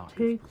coalition is not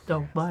politics,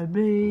 don't mind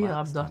me, I'm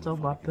Last not time on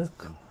we my fought against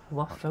book. them,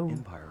 What our film?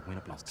 empire went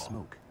up in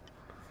smoke.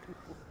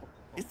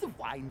 Is the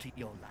wine to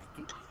your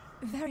liking?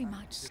 Very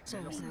much so,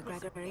 Sir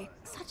Gregory.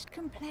 Such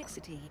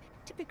complexity.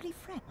 Typically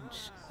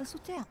French. A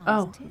Sauternes,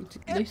 Oh, isn't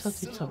it? at least I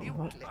did something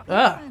right. If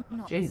Ah, I'm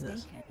not Jesus.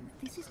 mistaken,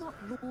 this is not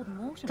Lord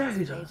Mortimer's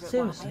Dude, favourite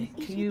seriously,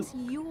 wine. can you It's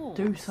yours.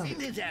 do In something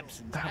his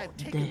absence, about I've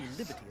taken the this?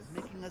 liberty of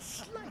making a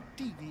slight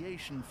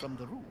deviation from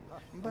the rule,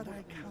 but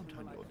I count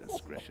on your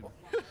discretion.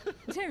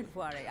 Don't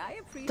worry, I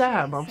appreciate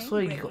Damn, the I'm same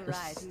sure you great got the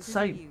varieties as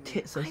same you.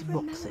 tits as I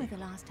remember Moxie. the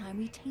last time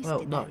we tasted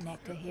Well, no. that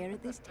nectar here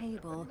at this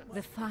table.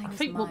 The finest I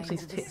think minds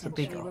Moxie's of the tits are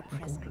century bigger. were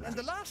present. And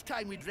the last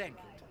time we drank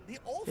it, the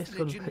Just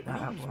gotta orphanage in put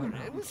that out right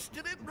Bloomsbury now. was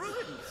still in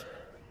ruins.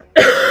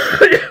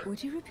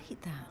 Would you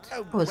repeat that?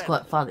 Oh, Well, it's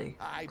quite funny.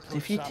 I 'Cause put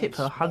if you some tip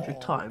her 100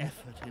 small times,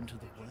 effort into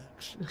the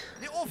works.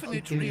 The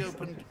orphanage do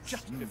reopened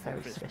just before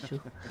very Christmas.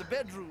 special. The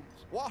bedrooms,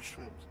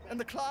 washrooms, and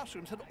the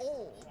classrooms had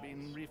all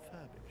been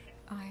refurbished.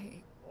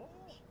 I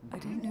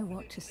don't know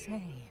what to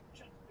say.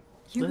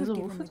 You There's have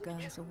a given the orphanage?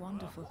 girls a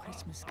wonderful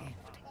Christmas gift.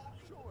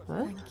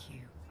 Huh? Thank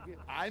you.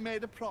 I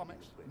made a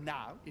promise.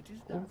 Now it is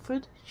done.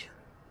 Orphanage?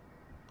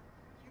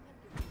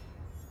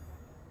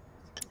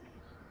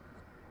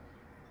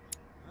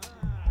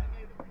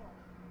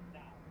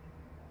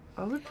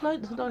 I would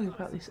like to know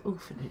about this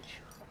orphanage.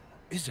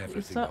 Is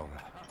everything that- all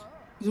right?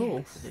 Your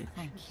Yes, orphanage,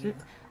 thank is you. it?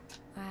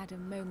 I had a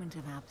moment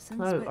of absence,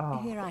 No, but oh,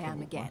 here I am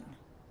oh, again.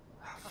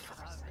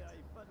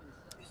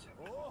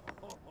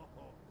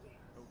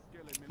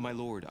 My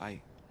lord,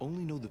 I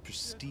only know the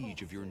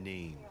prestige of your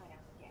name.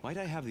 Might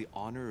I have the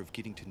honor of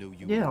getting to know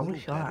you Yeah, I a little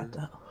wish I had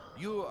better?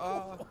 that. You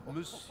are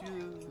Monsieur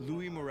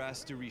Louis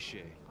Maras de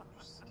Richet.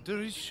 de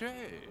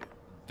Richet.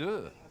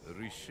 De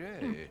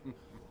Richet.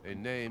 A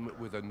name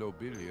with a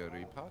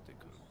nobiliary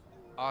particle.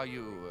 Are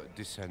you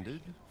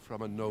descended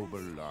from a noble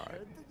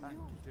line?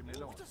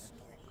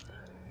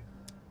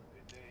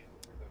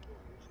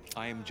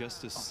 I am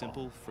just a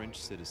simple French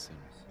citizen.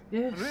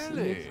 Yes,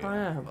 Really? yes I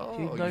am. Oh,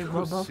 Do you know you my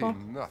mother?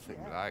 seem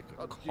nothing like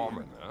a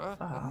commoner.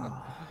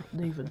 Ah,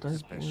 neither do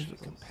Especially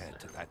boys. compared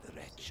to that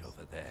wretch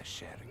over there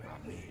sharing our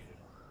meal.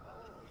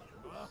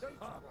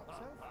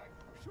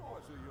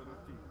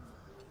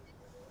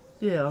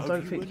 Yeah, I Have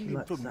don't you think any he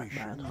likes that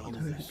information man. I on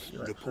don't think this he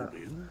likes that.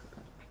 Napoleon?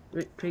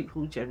 Rich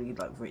people generally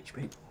like rich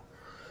people.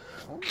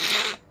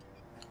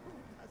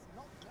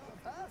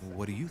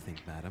 What do you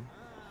think, madam?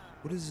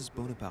 What is this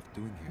Bonaparte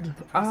doing here?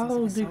 The presence Oh,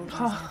 of a soldier's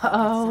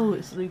Oh, advocate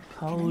it's side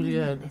can only mean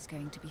Napoleon. there's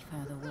going to be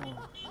further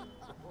war.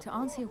 To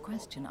answer your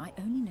question, I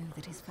only know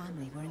that his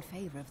family were in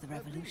favour of the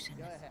revolution,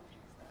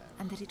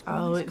 and that it Oh,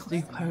 almost it's cost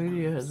them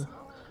their lives. Napoleon.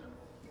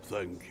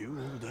 Thank you,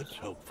 that's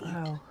helpful.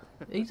 Wow.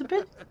 He's a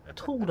bit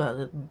taller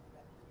than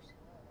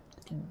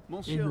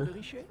Monsieur in de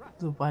Richet?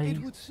 the way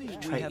It would seem he's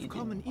we have treated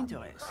common in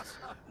interests.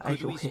 Could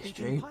actual we speak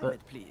history, in but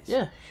private, please?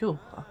 yeah, sure,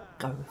 I'll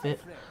go with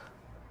it.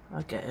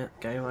 I get it,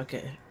 game, I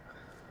get it.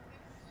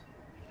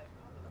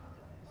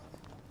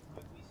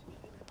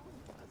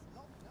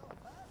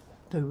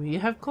 Do we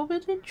have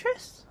common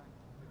interests?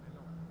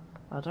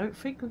 I don't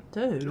think I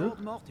do. Lord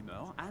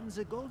Mortimer and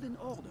the Golden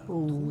Order,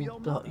 Oh, through your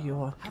but mother, you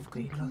are have to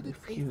be concluded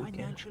like a you again.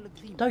 financial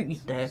agreement. Don't you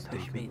dare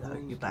push me though,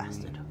 you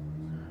bastard.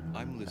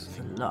 I'm That's the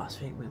listening. last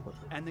thing we want.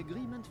 An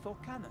agreement for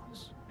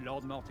cannons.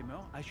 Lord Mortimer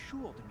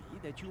assured me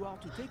that you are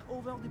to take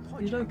over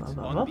the You know project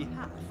my on mother.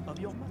 behalf of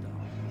your mother.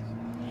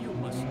 You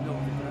must know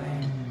that I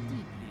am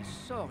deeply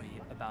sorry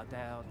about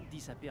their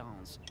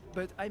disappearance,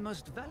 but I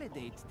must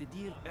validate the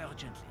deal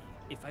urgently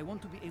if I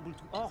want to be able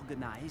to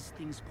organize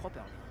things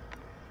properly.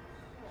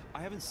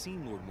 I haven't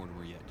seen Lord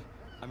Mortimer yet.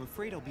 I'm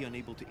afraid I'll be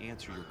unable to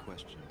answer your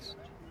questions.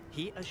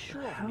 He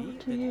assured How me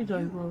do you that know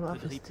you my could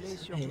mother's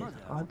replace your disappeared? mother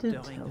I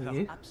didn't during tell her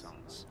you.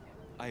 absence.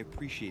 I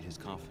appreciate his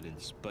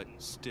confidence, but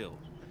still,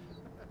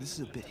 this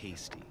is a bit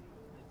hasty.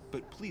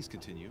 But please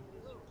continue.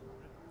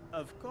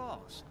 Of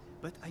course,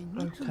 but I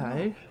need to know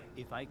Okay.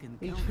 if I can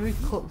He's count very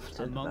you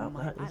confident among about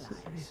my that, isn't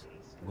he? allies.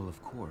 Well,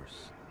 of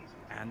course.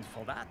 And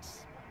for that,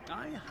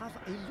 I have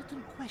a little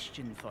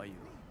question for you.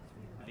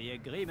 The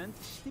agreement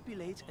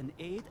stipulates an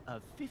aid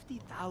of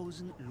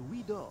 50,000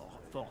 louis d'or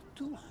for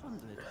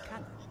 200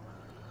 cannon.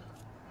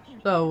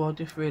 Oh, I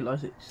just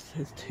realised it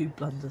says 2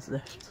 blunders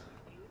left.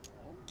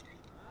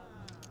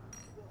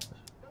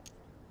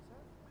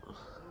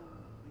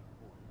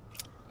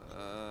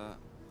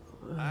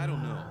 I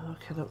don't know. I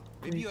cannot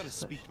Maybe you read ought to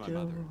speak to my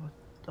skill. mother.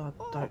 I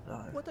don't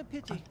know. What a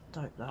pity. I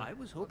don't know. I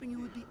was hoping you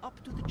would be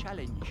up to the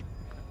challenge.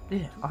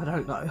 Yeah, I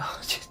don't know. I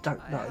just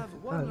don't I know. have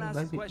one No, last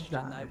maybe question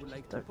no, I I would just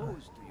like to don't know.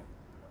 pose to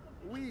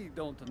you. We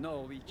don't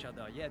know each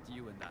other yet,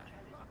 you and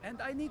I.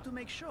 And I need to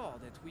make sure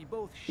that we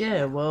both share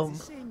Yeah, well, the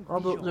same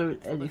I'm not vision doing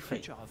for the anything.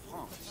 future of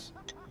France.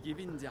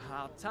 Given the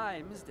hard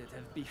times that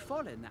have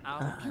befallen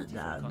our beautiful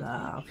country,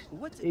 Nah.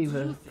 what do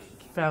Either you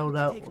think it found would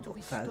out take or to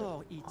not found restore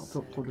out. I'm its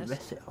not going to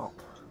mess it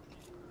up.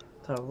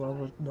 So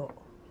I would not.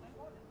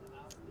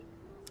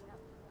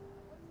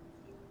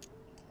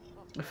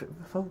 If it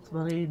involves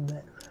money,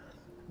 no.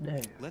 No.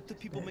 Let the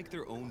people make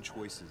their own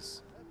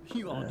choices.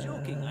 You are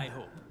joking, I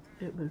hope.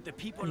 It would The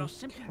people be are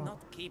simply count-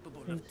 not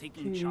capable of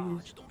taking choose.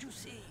 charge, don't you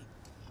see?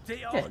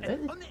 They are Yeah, an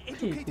people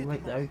uneducated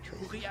make their own people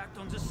who choices. react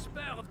on the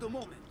spur of the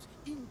moment,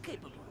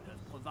 incapable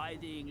of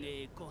providing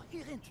a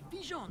coherent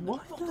vision Why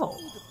for the not?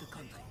 good of the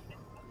country.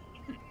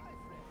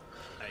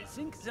 I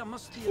think there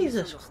must be a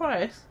Jesus misunderstanding.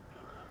 Christ.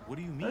 What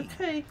do you mean?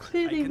 Okay, I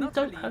clearly we cannot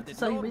don't believe have the that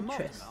same Lord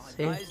interests Mortimer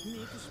here. advised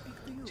me to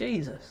speak to you.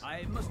 Jesus.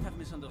 I must have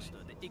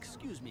misunderstood.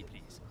 Excuse me,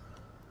 please.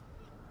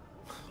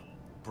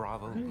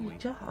 Bravo, Really Louis.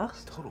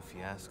 just? Total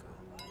fiasco.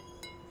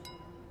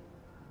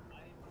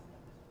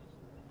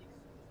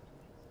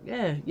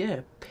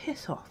 Yeah,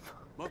 piss off.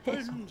 My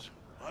Piss off. friends,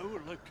 I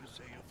would like to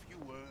say a few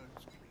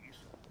words, please.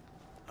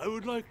 I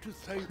would like to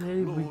thank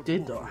Clearly we Lord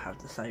did Mortimer not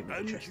have the same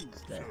and you,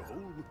 interests Sir there.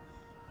 Holm,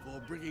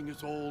 for bringing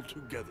us all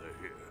together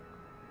here.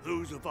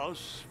 Those of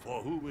us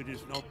for whom it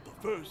is not the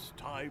first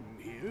time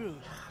here,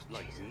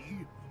 like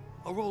me,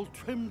 are all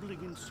trembling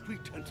in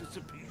sweet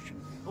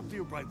anticipation of the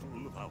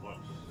arrival of our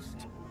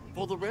host.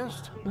 For the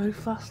rest, No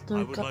fuss, I no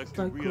would guts, like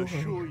to no glory.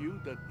 reassure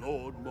you that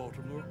Lord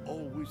Mortimer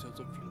always has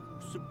a few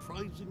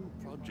surprising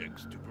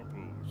projects to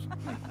propose.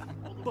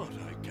 But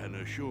I can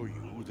assure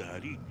you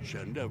that each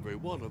and every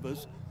one of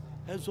us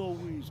has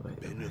always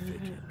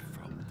benefited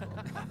from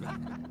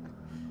them.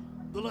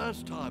 The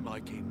last time I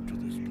came to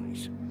this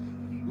place,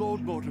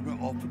 Lord Mortimer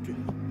offered to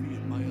help me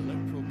in my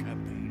electoral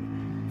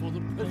campaign for the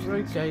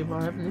Every presidency game I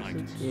of have the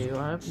listened United to you,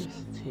 I have States.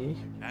 listened to you.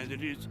 And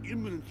it is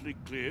imminently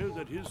clear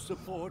that his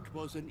support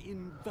was an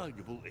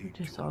invaluable You aid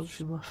just to us.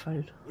 answered my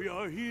phone. We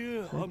are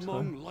here That's among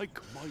fine.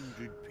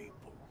 like-minded people.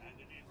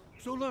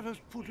 So let us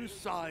put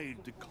aside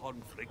the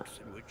conflicts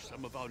in which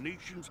some of our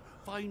nations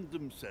find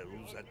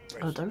themselves at I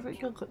present. don't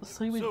think I've got the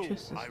same So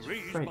interests I as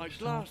raise French, my so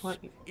glass I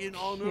might in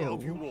honor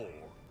of you kill all,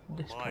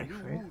 this my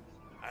playthrough. new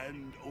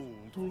and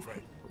old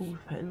friends. All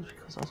depends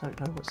because I don't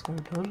know what's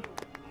going on.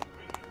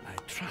 I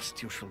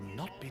trust you shall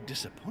not be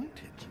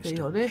disappointed, To be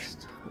Mr.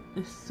 honest,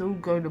 this is all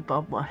going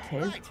above my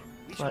head. Right,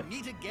 we shall Like,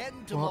 meet again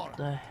tomorrow. what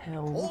the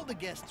hell? All the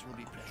guests will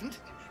be present,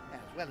 as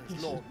well as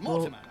This Lord is more,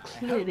 Mortimer. I hope.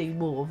 clearly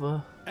more of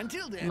a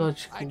Until then,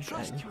 logical I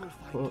trust game, you will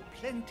but find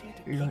plenty to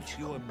keep you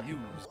logical game.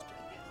 amused.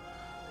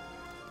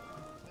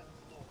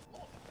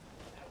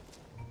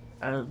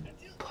 and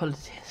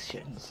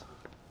politicians.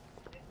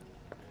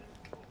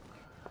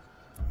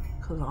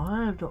 Because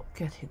I am not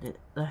getting it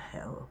the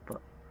hell,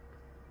 but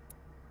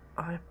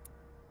I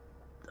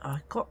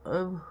got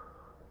them.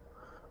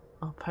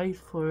 I paid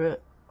for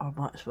it. I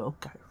might as well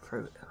go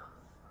through it.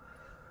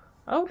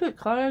 Oh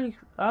look, oh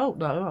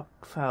no,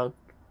 I failed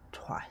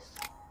twice.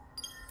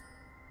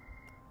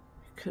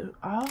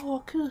 I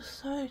could have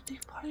saved the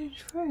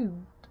page through.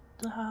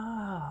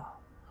 Ah.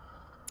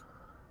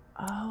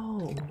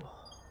 Oh.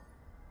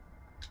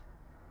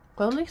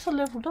 Well, at least I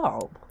leveled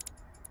up.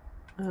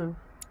 So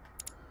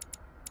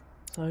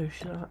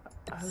should I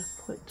add a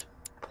point to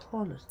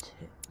politics?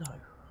 No.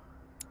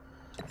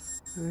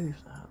 Remove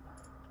that.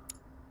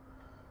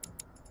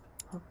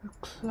 I'll be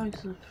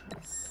closer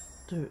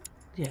to it.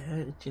 Yeah,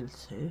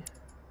 agility.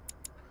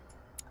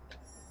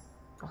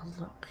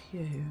 Unlock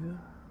you.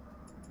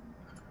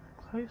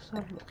 suppose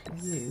I'm looking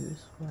at you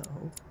as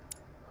well.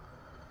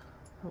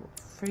 I've got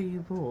 3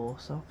 more,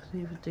 so I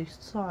can either do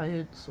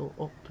science or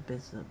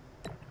optimism.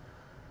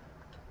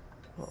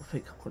 Well, I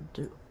think I'm going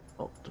to do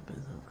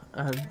optimism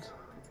and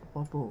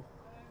 1 more.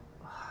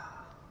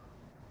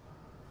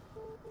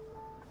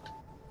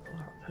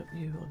 I'll put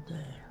you on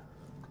there.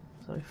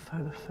 So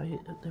throw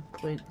the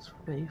points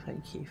for me,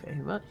 thank you very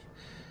much.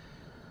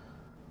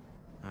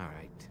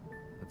 Alright.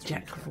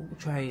 Jack of all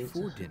trades.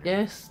 Before dinner,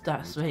 Yes,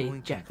 that's I was me,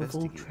 going to Jack of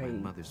all investigate my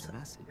trades. mother's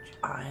message.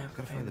 I am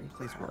Gotta find the very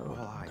place where proud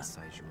all of eyes that.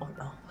 size you Oh, up.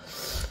 no.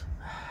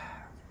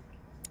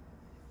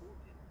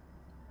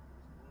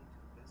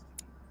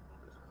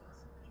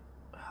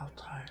 How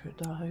tired?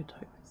 No,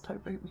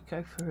 don't make me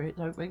go through it.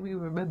 Don't make me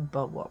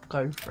remember what I'm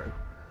going through.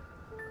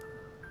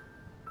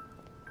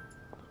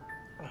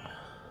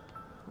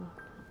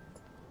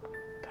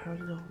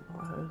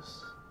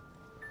 Paranormals.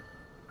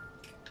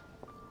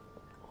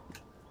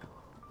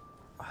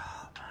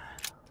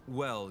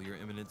 Well, Your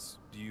Eminence,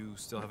 do you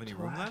still have any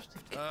room left?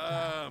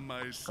 Ah,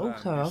 my son.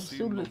 Also, I'm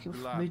still looking for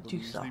Medusa. Is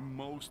Medusa. the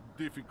most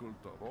difficult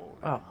of all.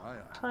 Oh,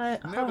 hi,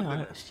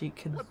 Nevertheless, she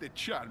can. what a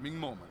charming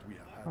moment we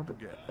have had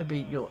together. I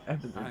mean, your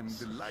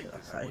evidence. I'm delighted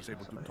I was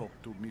able to talk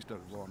to Mr.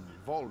 von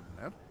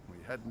Waldner. We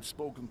hadn't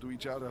spoken to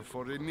each other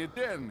for an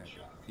eternity.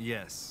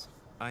 Yes.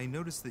 I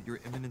noticed that Your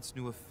Eminence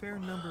knew a fair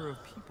number of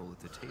people at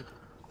the table.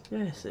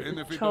 Yes, it's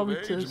Benefit of charming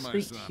age, to my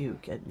speak son. to you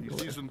again. This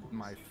Your isn't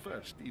my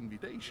first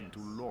invitation to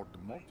Lord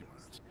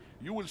Mortimer's.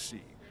 You will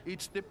see,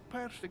 it's the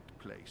perfect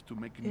place to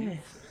make new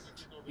Yes.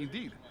 friends.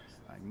 Indeed,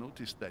 I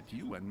noticed that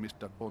you and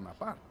Mr.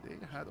 Bonaparte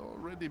had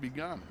already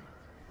begun.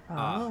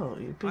 Oh,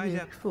 you've been I here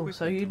adapt before,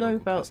 so quickly you to know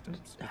local about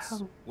customs. It's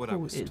how what I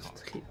cool was it is taught.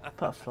 to keep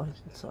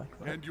butterflies inside,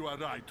 right? And you are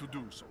right to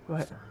do so.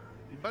 Right.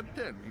 But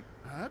tell me,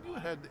 have you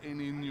had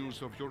any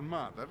news of your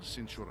mother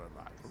since your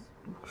arrival?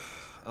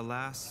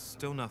 Alas,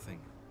 still nothing,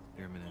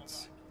 Your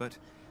Eminence. But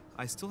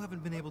I still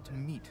haven't been able to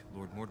meet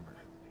Lord Mortimer.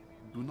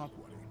 Do not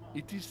worry.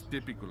 It is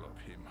typical of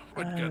him.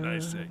 What can I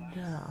say?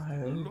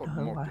 No, Lord I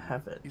Mortimer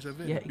haven't. is a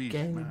very Yet busy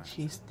again, man.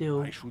 she's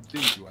still I should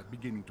think you are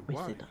beginning to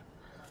worry. missing.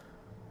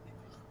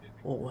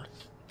 Or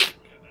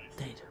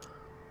dead.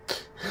 To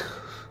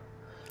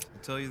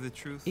tell you the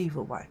truth,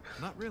 Either way.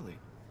 not really.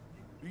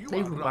 You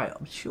Either are way, right.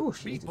 I'm sure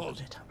she's Be in the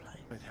positive. little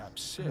play.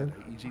 Perhaps Sarah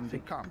is in the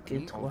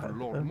company to of work.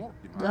 Lord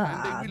Mortimer,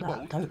 Nah, and they will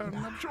both don't turn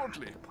up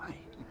shortly.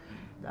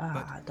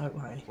 Nah, don't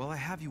worry. While I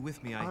have you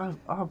with me, I I have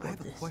want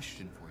a this.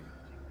 question for you.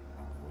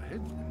 Go ahead.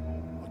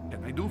 What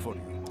can I do for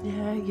you?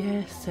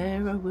 Yeah,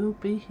 Sarah will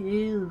be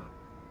here.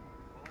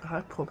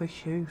 I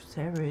promise you,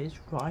 Sarah is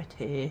right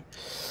here.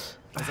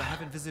 As I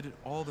haven't visited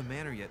all the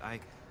manor yet, I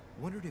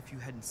wondered if you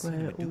hadn't seen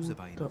Where Medusa all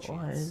by any the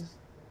chance. eyes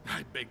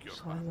I beg your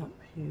sign pardon. up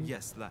you.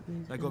 Yes, La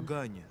Medusa.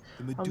 Gorgogne,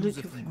 the I'm Medusa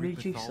looking from for Greek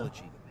Medusa.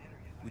 mythology.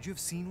 Would you have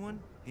seen one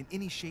in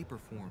any shape or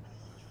form?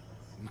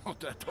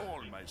 Not at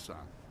all, my son.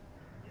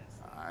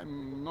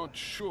 I'm not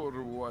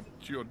sure what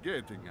you're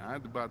getting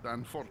at, but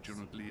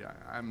unfortunately,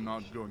 I'm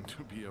not going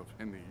to be of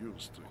any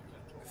use to you.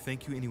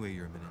 Thank you anyway,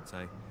 Your Eminence.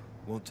 I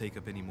won't take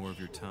up any more of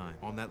your time.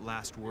 On that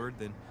last word,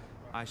 then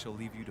I shall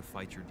leave you to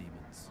fight your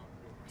demons.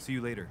 See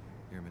you later,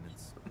 Your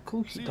Eminence. Of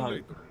course See you you don't,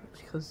 later.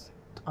 because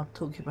I'm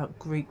talking about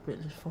Greek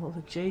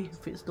mythology.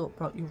 If it's not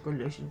about your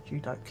religion, you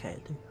don't care,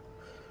 do you?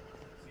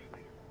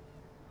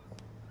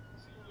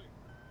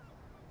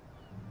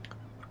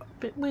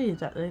 Bit weird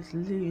that there's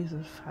lilies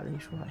and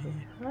phallus right here.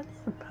 I need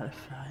a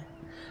butterfly.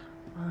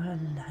 Oh,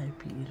 hello,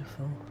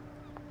 beautiful.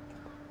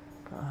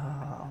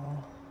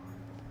 Oh.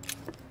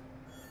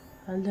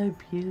 Hello,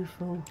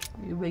 beautiful.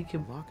 You make a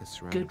Lock is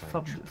surrounded good by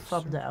intrusive.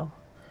 thumbnail.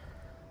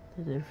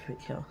 Did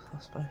everything else, I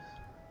suppose.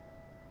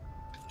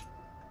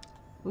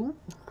 Ooh,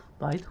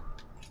 mine.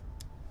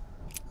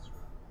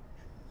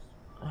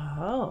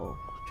 Oh,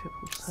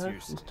 triple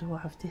circles. Seriously. Do I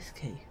have this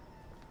key?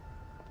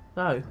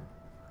 No.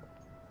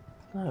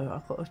 No,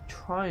 I've got a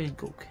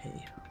triangle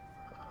key.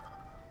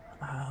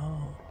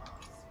 Oh.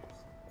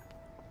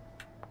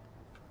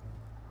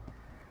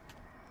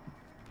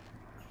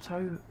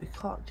 So it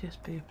can't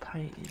just be a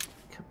painting,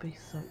 it could be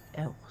something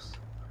else.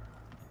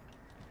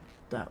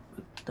 That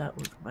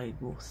would make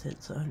more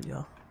sense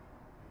earlier.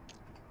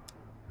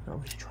 I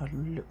was trying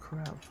to look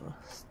around for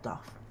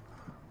stuff.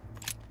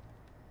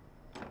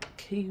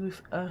 Key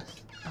with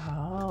earth.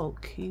 Oh,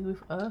 key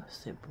with earth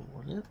symbol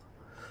on it.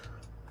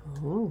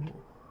 Oh.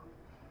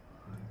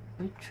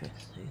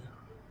 Interesting.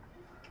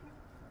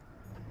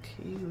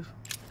 Key with...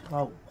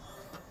 Whoa.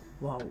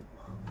 Whoa.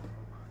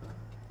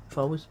 If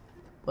I was...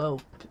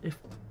 Well, if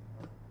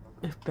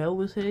Belle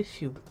was here,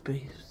 she would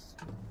be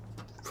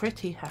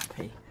pretty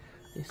happy.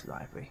 This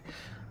library.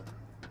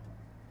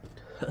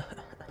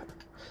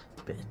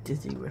 Bit of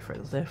Disney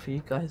reference there for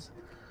you guys.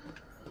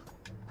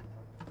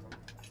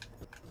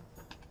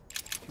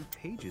 A few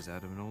pages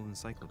out of an old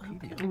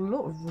encyclopedia. A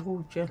lot of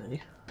raw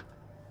jelly.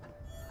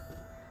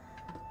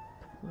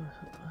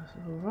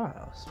 Alright,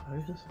 I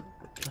suppose.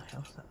 What the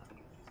hell's that?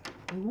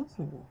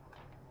 Ooh.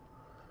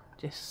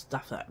 Just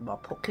stuff that in my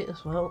pocket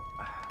as well.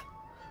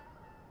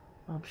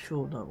 I'm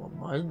sure no one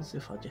minds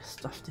if I just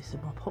stuff this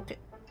in my pocket.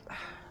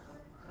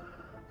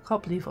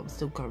 can't believe I'm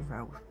still going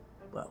around with,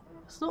 well,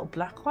 it's not a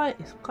black eye,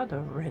 it's kind of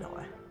a red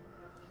eye.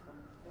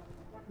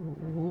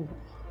 Ooh.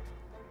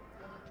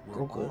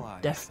 Google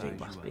definitely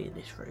must be in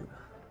this room.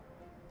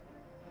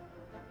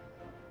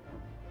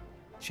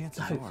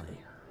 Chances are,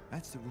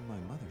 that's the room my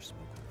mother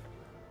spoke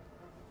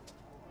of.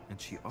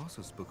 And she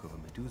also spoke of a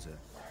Medusa.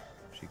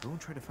 Should we go and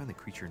try to find the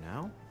creature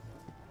now?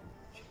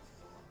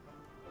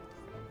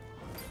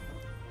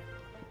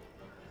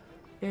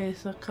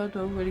 Yes, I kind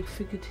of already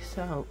figured this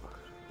out.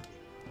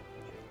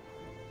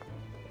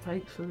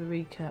 Thanks for the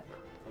recap.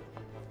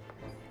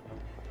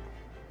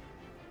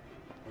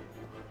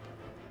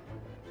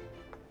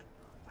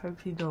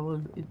 Hopefully no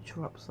one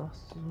interrupts us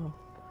as well.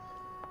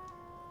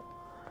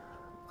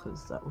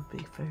 Because that would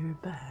be very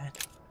bad.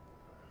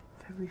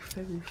 Very,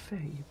 very,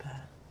 very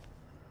bad.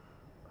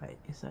 Wait,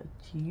 is that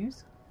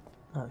Jews?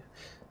 No.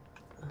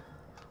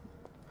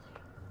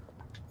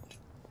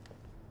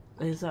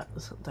 Is that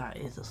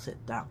is a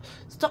sit down.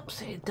 Stop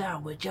sitting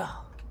down, would ya?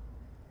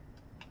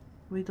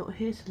 We're not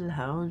here to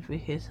lounge, we're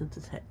here to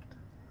detect.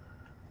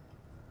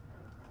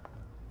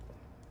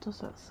 What does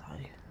that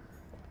say?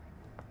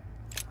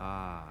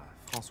 Ah,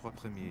 François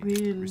Ier,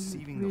 Real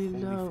receiving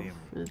the Holy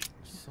Family.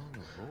 Song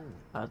of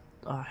Roland.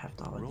 I have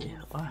no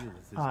idea.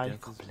 I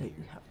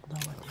completely have no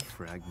idea. A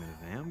fragment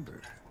of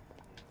amber.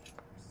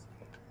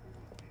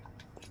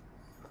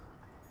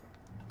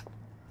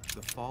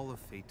 The Fall of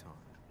Phaeton.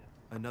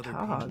 Another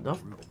painting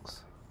of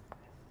Rubens.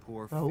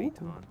 Poor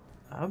Phaeton.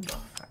 Amber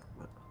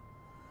fragment.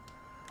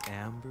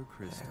 Amber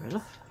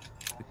Christmas.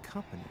 The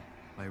Company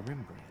by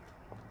Rembrandt.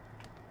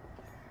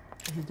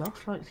 He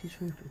does like his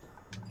Rubens.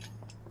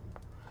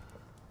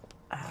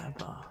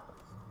 Amber.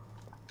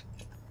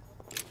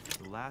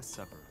 The Last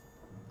Supper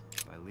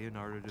by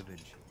Leonardo da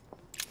Vinci.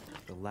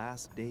 The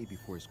last day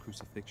before his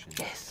crucifixion,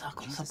 yes, I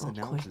got Jesus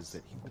announces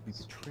that he will be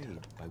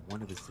betrayed by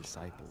one of his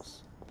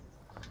disciples.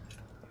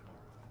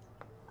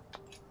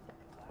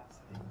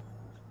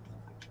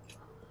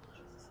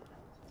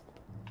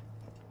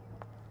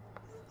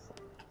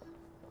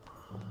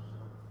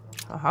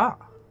 Aha!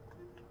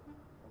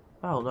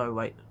 Oh no,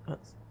 wait,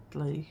 that's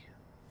bloody.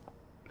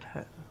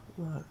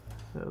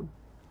 No,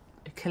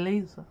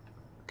 Achilles, I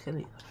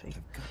think.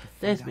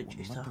 There's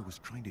Medusa. What mother was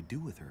trying to do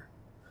with her.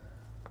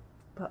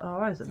 But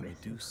our eyes are missing.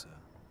 Medusa.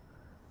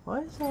 Why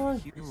is our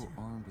eyes missing? A hero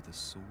armed with a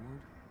sword?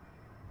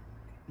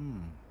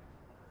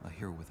 A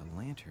hero with a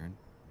lantern.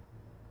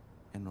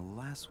 And the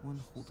last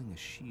one holding a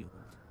shield.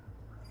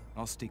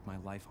 I'll stake my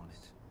life on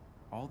it.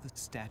 All the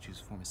statues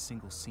form a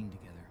single scene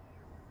together.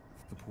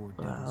 The poor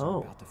devils are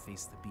about to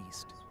face the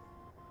beast.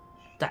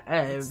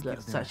 Damn,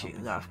 that statue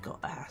I've got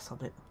ass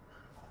on it.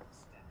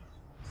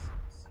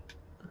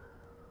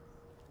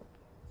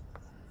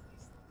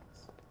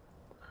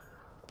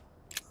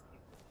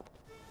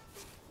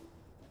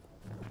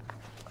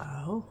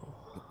 Oh.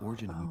 The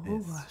origin of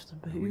myths,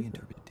 a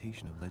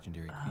reinterpretation of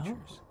legendary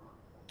creatures.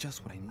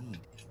 Just what I need.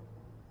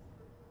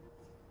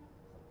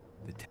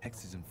 The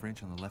text is in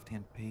French on the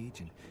left-hand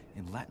page and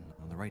in Latin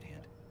on the right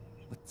hand.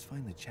 Let's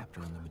find the chapter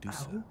on the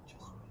Medusa.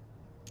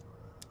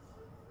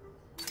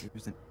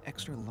 There's an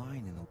extra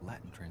line in the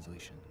Latin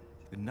translation.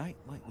 The night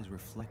light was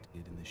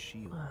reflected in the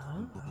shield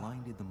and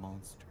blinded the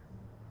monster.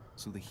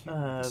 So the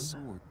hero with the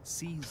sword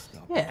seized the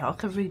opportunity. Yeah, I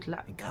can read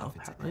Latin now,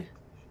 apparently.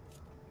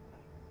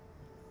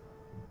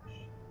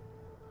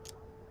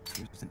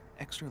 There's an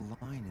extra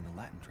line in the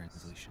Latin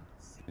translation.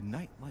 The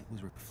night light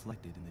was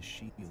reflected in the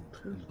shield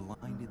and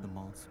blinded the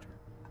monster.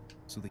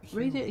 So the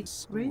hero with the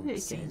sword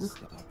seized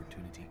the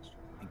opportunity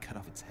and cut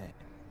off its head.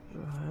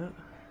 Right.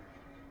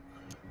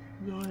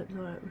 Night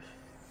light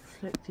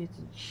reflected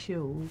in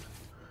shield.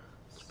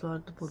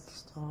 Blind the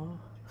monster.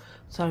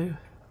 So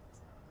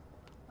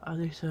I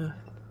need to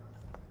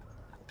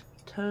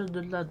turn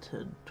the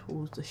lantern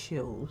towards the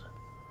shield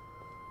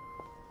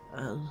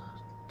and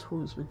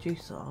towards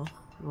Medusa.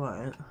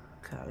 Right,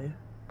 okay.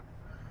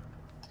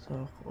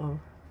 So, well,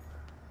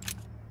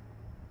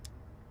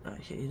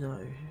 actually, no.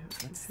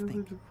 Let's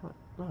think.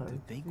 No,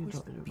 you're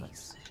not in the right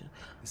position.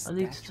 I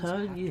need to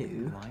turn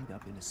you lined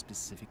up in a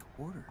specific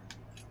order.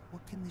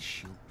 What can this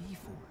shield be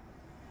for?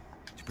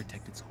 To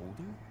protect its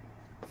holder?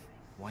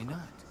 Why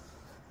not?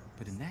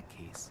 But in that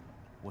case,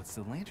 what's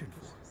the lantern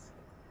for?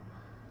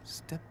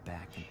 Step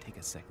back and take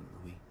a second,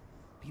 Louis.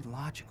 Be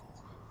logical.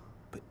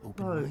 But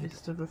open-minded. No,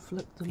 it's to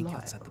reflect the Think light.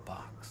 outside the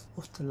box.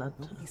 What's the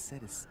lantern? Nobody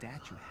said a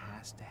statue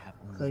has to have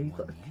So only you've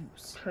got one to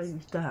use.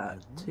 change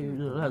that to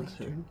the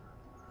lantern.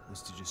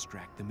 Was to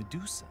distract the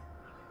Medusa.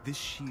 This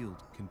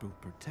shield can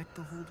both protect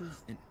the holder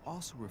and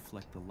also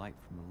reflect the light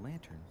from the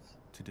lantern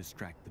to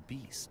distract the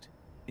beast.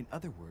 In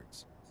other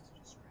words,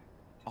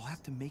 I'll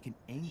have to make an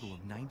angle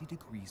of 90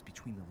 degrees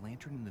between the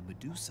lantern and the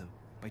Medusa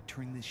by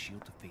turning the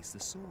shield to face the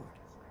sword.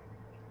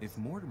 If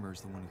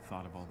Mortimer's the one who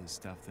thought of all this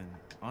stuff, then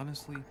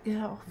honestly,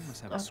 yeah, he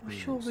must have I'm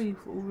sure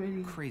we've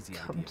already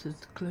come to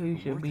the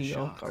conclusion we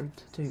are going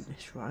to do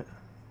this, right?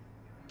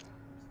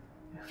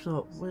 If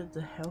not, where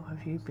the hell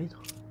have you been?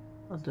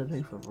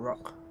 Underneath a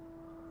rock.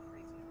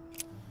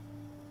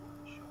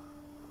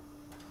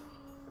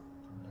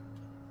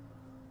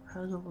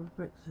 How long was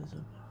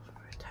Brexit?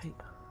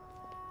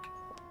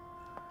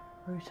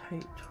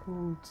 Rotate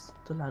towards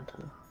the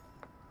lantern.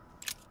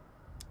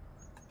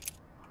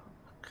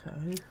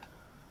 Okay.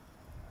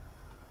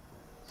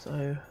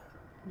 So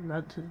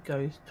lantern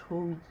goes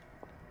towards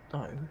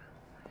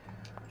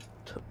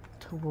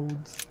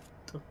towards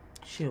the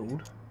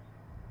shield.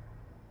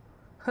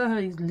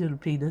 His little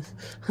penis.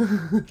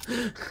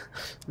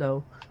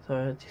 No,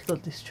 sorry, I just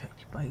got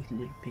distracted by his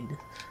little penis.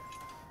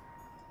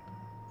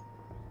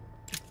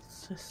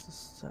 It's just a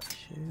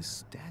statue. The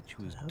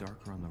statue is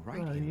darker on the right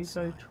No, hand you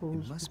side. go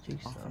towards It must be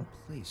Medusa. often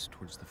placed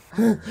towards the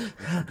front, which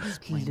would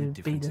explain the Little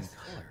difference in penis.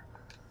 color.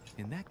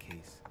 In that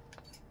case,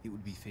 it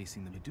would be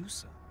facing the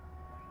Medusa.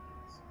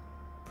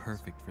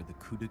 Perfect for the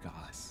coup de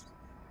grace.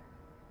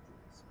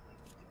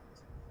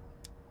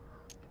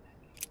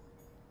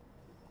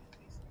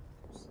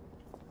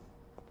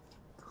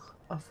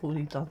 I thought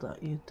he'd done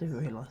that, you do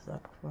realise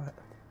that, right?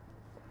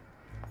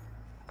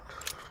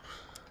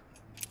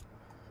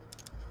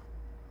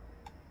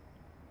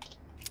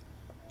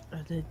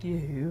 And then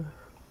you,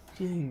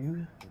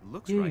 It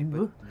looks right,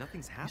 but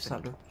nothing's you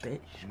son happening. of a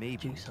bitch,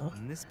 Maybe Medusa,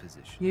 in this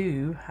position.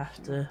 you have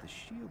to The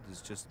shield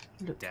is just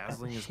look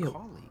dazzling at the his shield.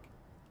 colleague.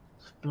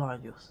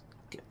 Blind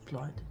get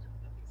blinded.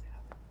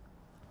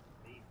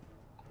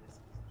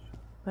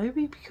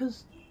 Maybe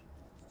because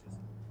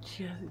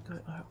she hasn't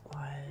got her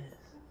eyes.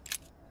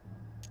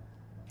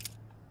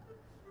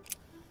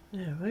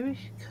 Yeah, maybe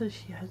because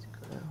she hasn't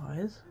got her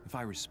eyes. If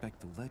I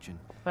respect the legend,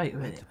 Wait a I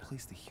have minute. to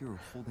place the hero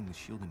holding the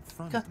shield in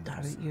front God of the damn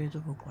it, Medusa. you're the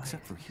wrong way.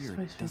 Except for here,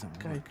 You're it supposed to doesn't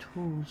go work.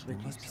 towards There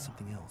must be Medusa.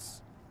 something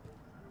else.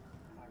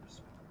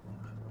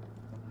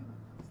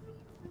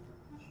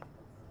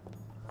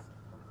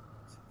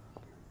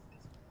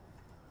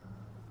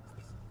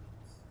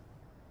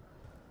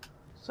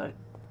 So,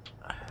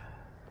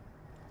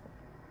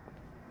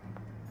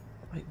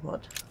 wait,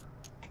 what?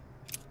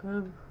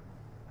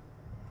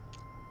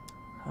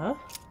 Huh?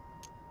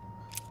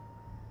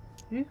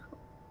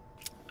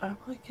 Am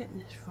I getting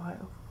this right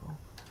or wrong?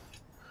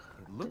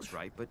 It looks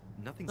right, but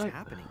nothing's Like-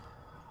 happening.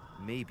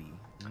 Maybe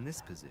in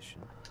this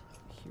position,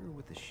 the hero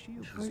with the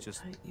shield is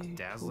just Rotate you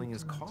dazzling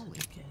his towards the lantern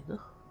colleague. again.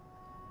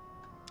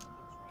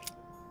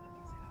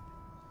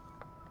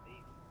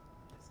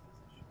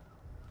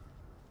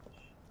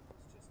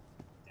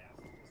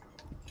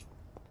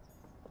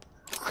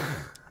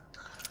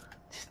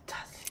 Just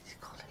dazzling his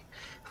colleague.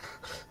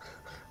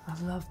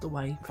 I love the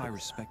way. If I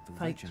respect the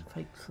fake, legend,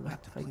 fake for I that,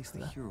 have to fake place for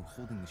the that. hero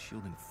holding the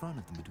shield in front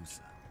of the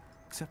Medusa.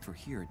 Except for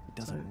here, it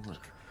doesn't So-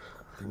 work.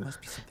 There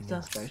must be something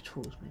Does else.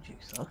 go towards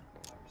Medusa.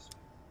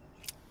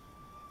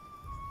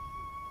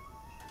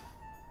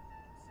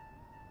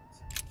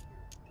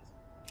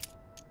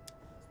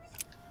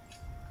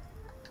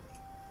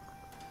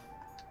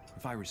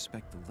 If I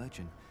respect the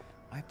legend,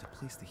 I have to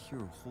place the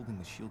hero holding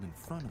the shield in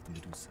front of the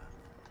Medusa.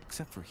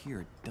 Except for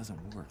here, it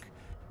doesn't work.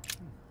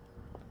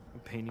 A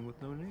painting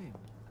with no name.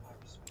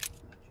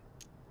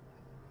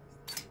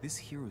 This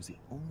hero is the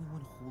only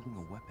one holding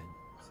a weapon.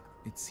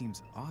 It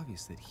seems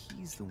obvious that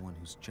he's the one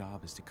whose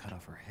job is to cut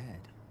off her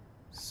head.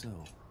 So,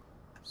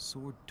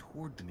 sword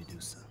toward the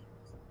Medusa.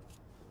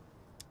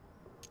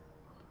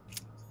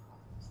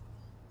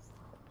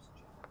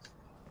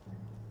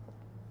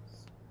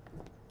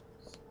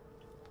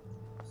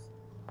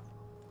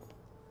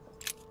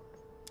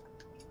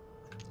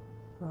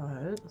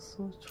 Right,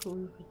 so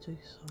towards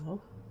Medusa.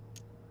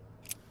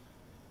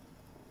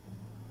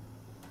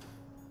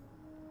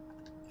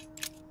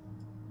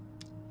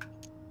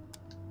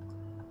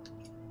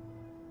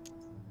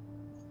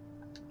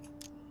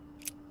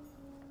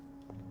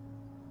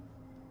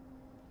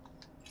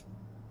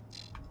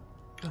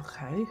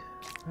 Okay,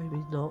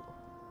 maybe not.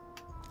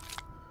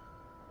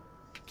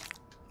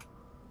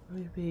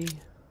 Maybe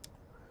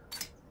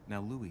Now,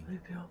 Louis, I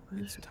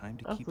it's was. time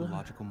to I keep a was-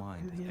 logical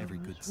mind, maybe as I every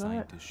was good right.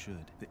 scientist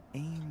should. The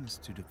aim is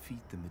to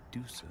defeat the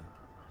Medusa.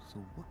 So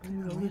what could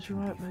Maybe the I was lantern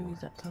right. be Maybe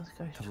for? that does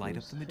go To light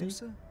up towards the thing.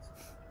 Medusa?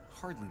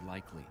 Hardly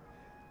likely.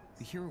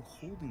 The hero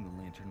holding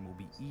the lantern will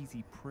be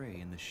easy prey,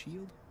 and the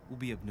shield will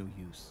be of no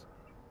use.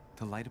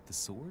 To light up the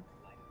sword?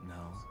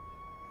 No,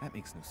 that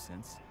makes no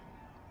sense.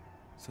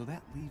 So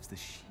that leaves the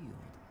shield.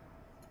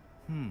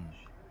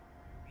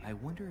 I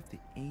wonder if the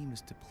aim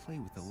is to play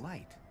with the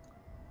light.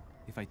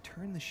 If I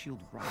turn the shield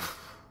right,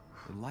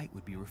 the light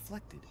would be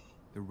reflected.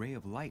 The ray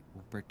of light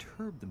will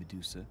perturb the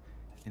Medusa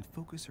and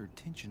focus her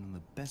attention on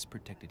the best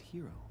protected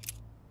hero.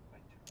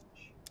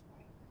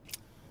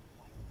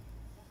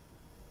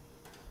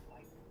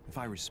 If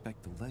I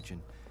respect the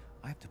legend,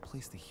 I have to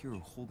place the hero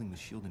holding the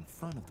shield in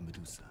front of the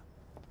Medusa.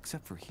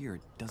 Except for here,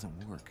 it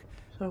doesn't work.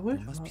 So There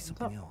which must be one's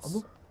something that else.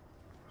 one?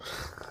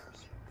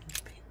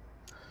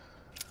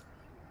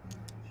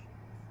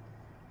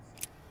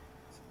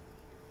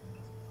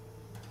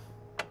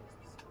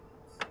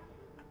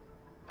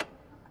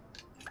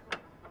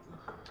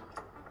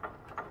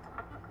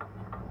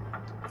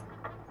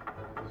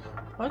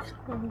 Why can't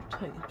I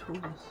rotate it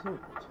towards the sword?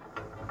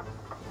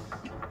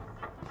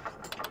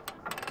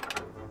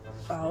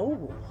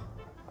 Oh.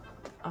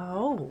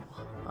 Oh.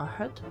 I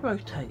had to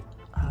rotate.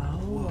 Oh.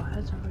 Oh, I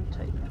had to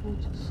rotate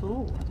towards the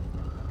sword.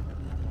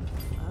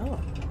 Oh,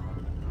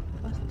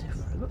 that's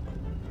different.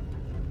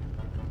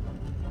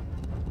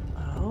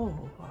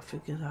 Oh, I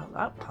figured out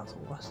that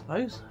puzzle, I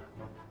suppose.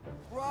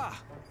 Rah!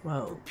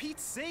 Well, For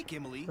Pete's sake,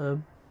 Emily!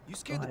 You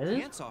scared the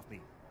pants off me.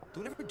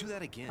 Don't ever do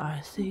that again.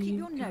 I see. Keep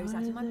your nose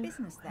out of my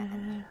business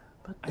then.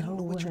 But I don't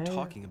know what you're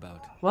talking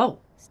about. Whoa!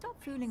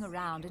 Stop fooling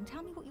around and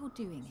tell me what you're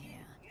doing here.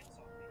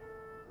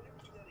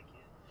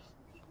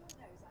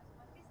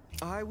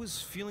 I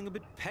was feeling a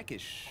bit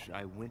peckish.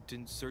 I went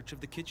in search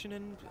of the kitchen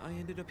and I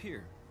ended up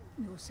here.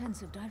 Your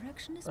sense of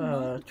direction is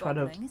trying to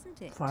mind-boggling,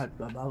 isn't it? find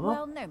my mother.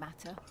 Well, no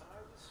matter.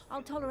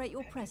 I'll tolerate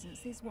your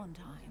presence this one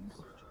time.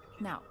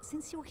 Now,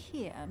 since you're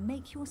here,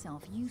 make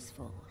yourself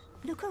useful.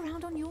 Look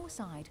around on your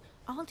side.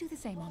 I'll do the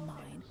same on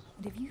mine.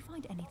 And if you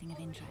find anything of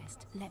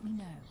interest, let me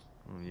know.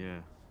 Oh yeah,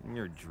 in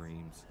your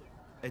dreams.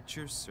 At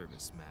your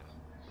service, madam.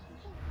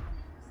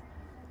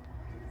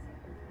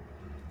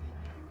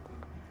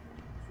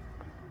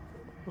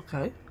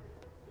 Okay.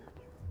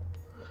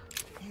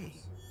 Hey,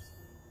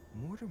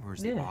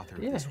 Mortimer's the author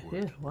of this work.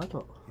 Yeah, why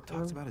not? He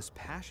talks about his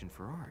passion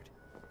for art.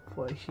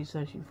 What is she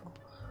searching for?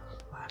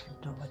 I have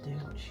no idea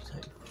what she's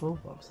searching for,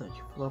 but I'm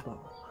searching for my mother.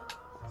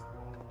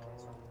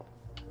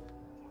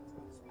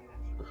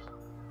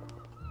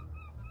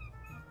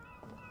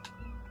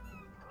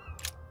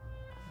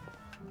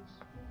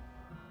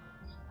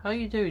 How are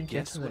you doing,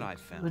 Guess gentlemen? what I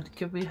found? Would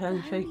give me a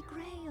handshake. Holy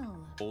Grail.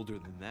 Older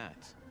than that.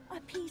 A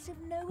piece of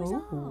Noah's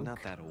Ark.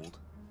 Not that old.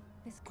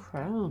 This could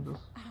Crown go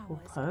or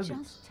hours. permits.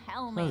 Just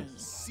tell me.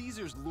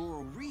 Caesar's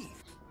laurel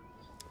wreath.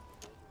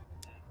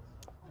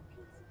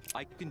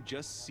 I can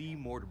just see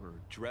Mortimer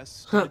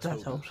dressed in a That's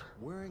toga, old.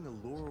 wearing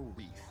a laurel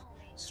wreath,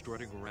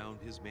 strutting around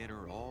his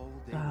manor all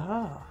day long.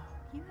 Ah.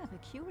 You have a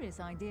curious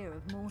idea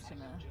of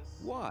Mortimer.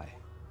 Why?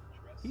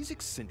 He's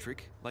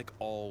eccentric, like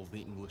all the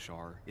English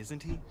are,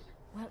 isn't he?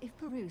 Well, if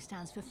Peru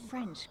stands for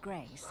French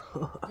grace,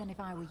 then if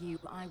I were you,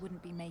 I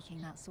wouldn't be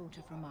making that sort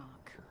of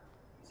remark.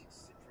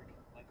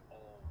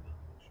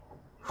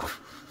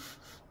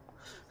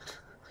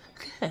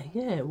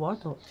 Yeah, why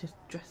not just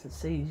dress as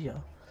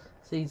Caesar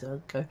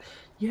and go,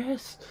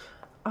 yes,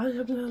 I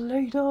am the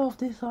leader of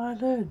this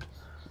island.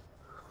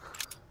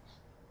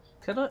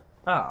 Can I?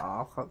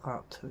 Ah, I can't go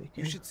up to it.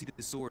 You should see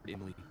the sword,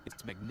 Emily.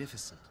 It's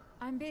magnificent.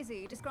 I'm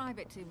busy. Describe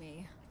it to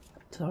me.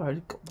 So I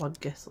only got one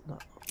guess on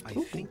that. I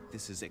think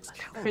this is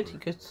Excalibur. Pretty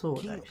good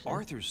sword, King actually.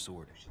 Arthur's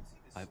sword.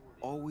 I've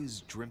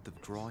always dreamt of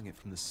drawing it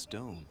from the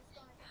stone.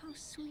 How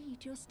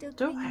sweet. You're still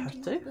Do I clinging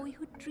have to your to?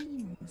 boyhood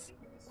dreams.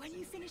 When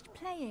you finished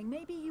playing,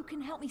 maybe you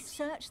can help me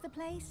search the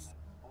place?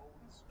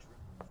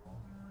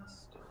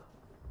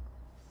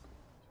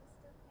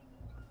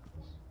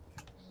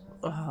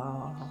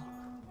 Ah,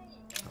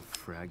 A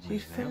fragment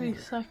she's of very amber.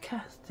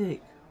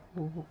 sarcastic.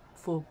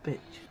 For a bitch.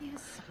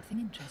 Here's something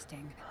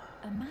interesting.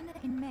 A manor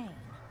in Maine.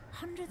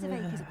 Hundreds of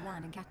acres of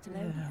land in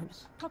Catalonia.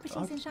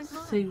 Properties in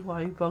Shanghai. See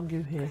why you bung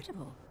you here.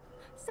 Incredible.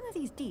 Some of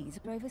these deeds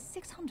are over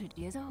 600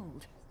 years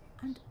old.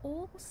 And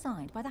all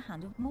signed by the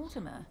hand of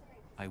Mortimer.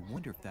 I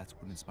wonder if that's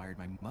what inspired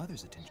my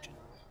mother's attention.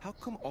 How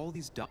come all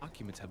these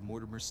documents have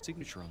Mortimer's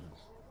signature on them?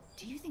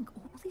 Do you think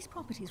all these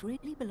properties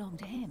really belong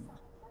to him?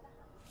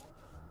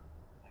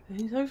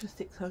 He's over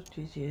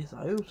 600 years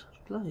old.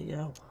 Bloody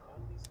hell.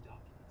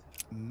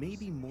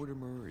 Maybe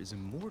Mortimer is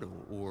immortal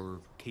or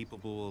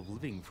capable of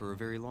living for a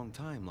very long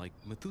time, like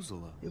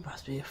Methuselah. You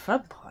must be a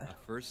vampire.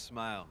 A first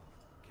smile.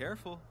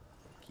 Careful.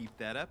 Keep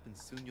that up and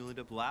soon you'll end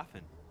up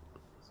laughing.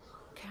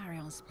 Carry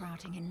on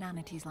sprouting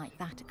inanities like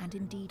that, and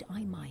indeed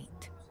I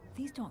might.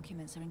 These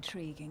documents are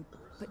intriguing,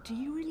 but do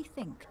you really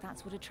think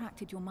that's what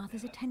attracted your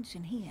mother's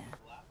attention here?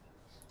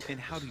 And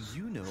how do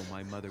you know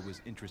my mother was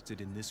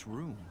interested in this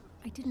room?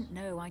 I didn't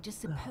know, I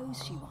just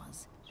supposed she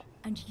was.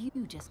 And you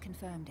just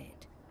confirmed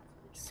it.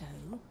 So,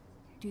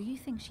 do you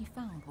think she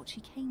found what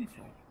she came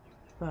for?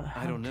 But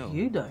I don't know.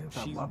 You know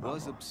about She my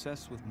was mother?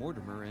 obsessed with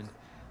Mortimer, and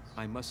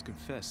I must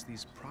confess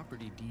these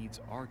property deeds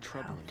are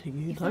troubling. Do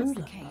you If know that's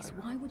the that? case,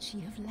 why would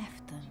she have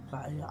left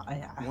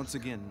them? Once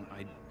again,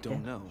 I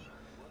don't know.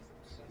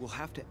 We'll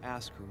have to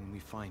ask her when we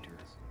find her.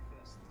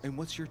 And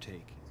what's your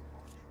take?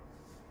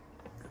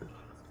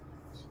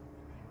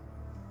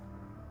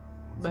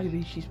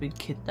 Maybe she's been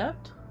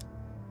kidnapped?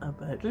 Or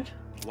murdered?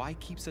 Why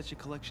keep such a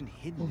collection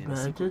hidden Or in a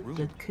secret murdered, room?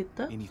 then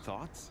kidnapped? Any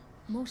thoughts?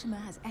 Mortimer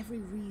has every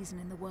reason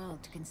in the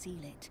world to conceal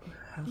it,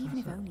 even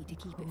if only to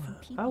keep it from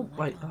people Oh,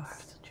 wait, like I us.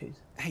 have to choose.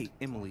 Hey,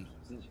 Emily,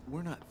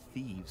 we're not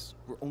thieves.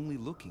 We're only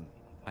looking.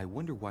 I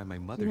wonder why my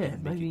mother Yeah,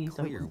 didn't make maybe it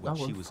clear no what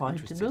she one was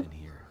finding interested them. in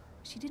here.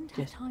 She didn't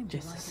have time to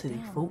just a write silly it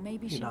down, or thought,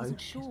 maybe you she know, wasn't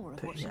just sure of what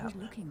putting she it was out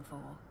there. looking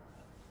for.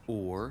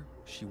 Or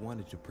she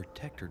wanted to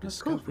protect her Of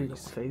course we got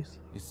discoveries. thieves.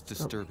 It's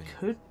disturbing. It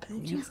could We'll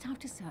be. just have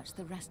to search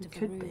the rest It of the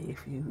could room. be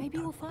if you Maybe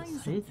don't we'll find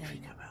say anything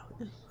something.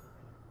 about it.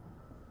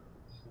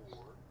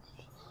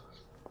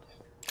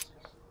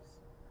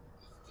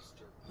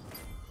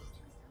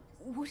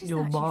 What is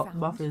Your that you found?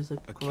 mother's a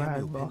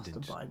cameo grand pendant.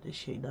 mastermind, is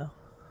she now?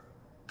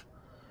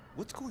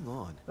 What's going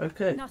on?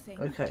 Okay. Nothing.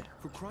 Okay.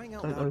 For crying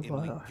out Don't loud, know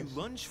why Emily, I you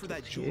lunged for that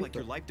talked to jewel you, like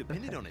your but life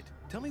depended okay. on it.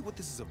 Tell me what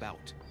this is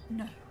about.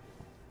 No.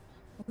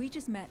 We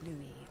just met,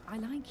 Louis. I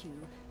like you,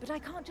 but I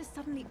can't just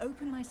suddenly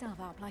open myself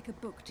up like a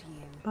book to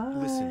you. Bye.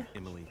 Listen,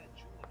 Emily.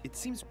 It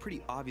seems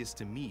pretty obvious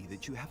to me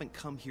that you haven't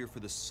come here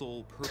for the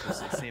sole purpose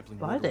of sampling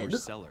Bye then.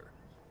 Mortimer's cellar.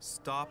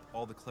 Stop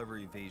all the clever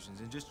evasions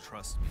and just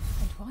trust me.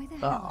 And why the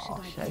hell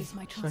Oh, should I place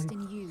my trust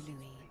in you,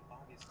 Louis?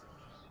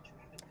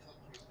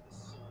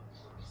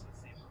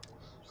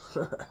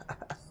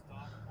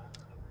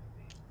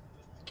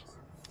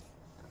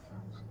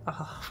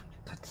 Oh,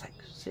 God's sake,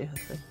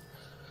 seriously.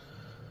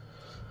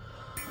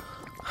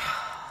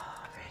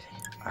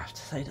 Really? I have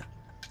to say that.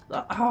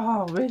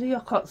 Oh, really? I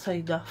can't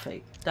say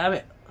nothing. Damn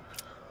it.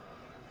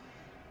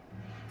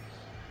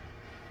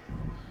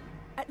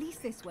 At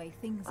least this way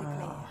things are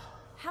clear.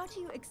 How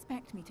do you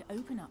expect me to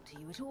open up to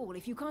you at all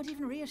if you can't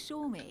even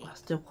reassure me? I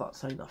still can't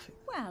say nothing.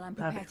 Well, I'm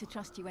prepared to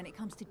trust you when it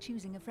comes to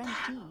choosing a friend's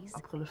keys.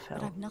 I'm gonna fail.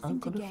 But I've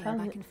nothing to gain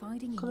by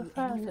confiding in you any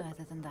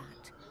further than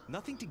that.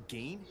 Nothing to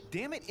gain?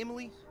 Damn it,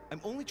 Emily. I'm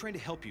only trying to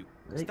help you.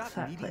 Stop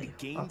Exactly. needing to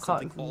gain I can't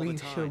something even all the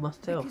reassure time.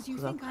 myself Because you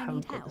because think I I haven't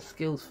need got the help.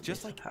 skills for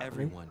Just this, like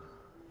apparently. everyone.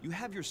 You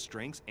have your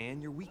strengths and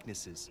your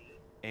weaknesses.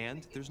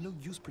 And there's no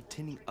use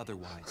pretending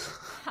otherwise.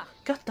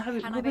 God damn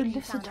it, And I bet woman, you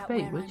listen found to out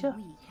me, where would I'm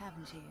you? weak,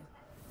 haven't you?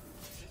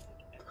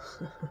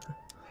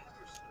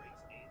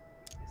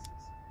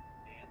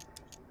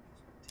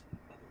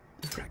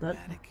 That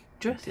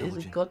dress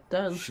is a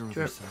goddamn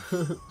strip,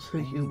 so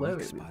you wear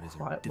it quite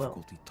well.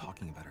 Difficulty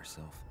talking about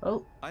herself.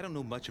 Oh, I don't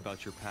know much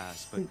about your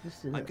past, but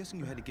I'm guessing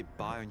you had to get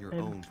by on your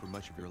own for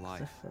much of your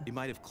life. It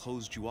might have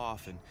closed you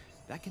off, and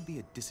that can be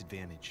a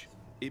disadvantage.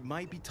 It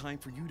might be time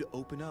for you to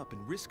open up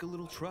and risk a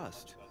little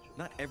trust.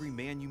 Not every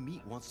man you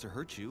meet wants to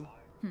hurt you.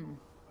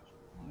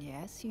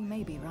 Yes, you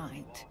may be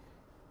right.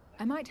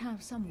 I might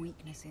have some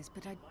weaknesses,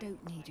 but I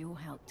don't need your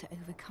help to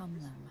overcome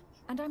them.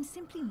 And I'm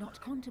simply not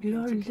contemplating you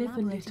know, live a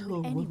collaborating little,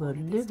 with anyone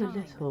woman, at this live a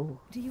time.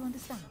 little. Do you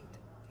understand?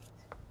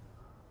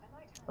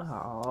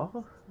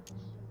 Oh,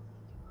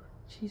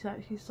 she's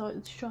actually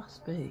starting to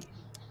trust me.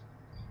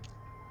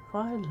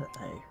 Finally,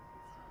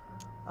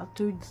 I'm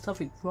doing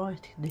something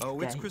right in this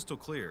game. It's crystal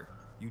clear.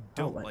 You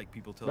don't wait. like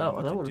people telling No, I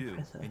you don't what want to to do,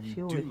 press her. and She you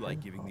do always like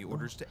says, giving the "Oh,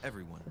 orders to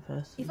everyone.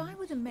 If I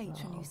were the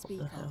matron you what speak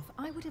the hell? of,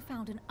 I would have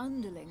found an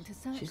underling to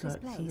search She this likes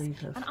to place, leave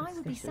her and I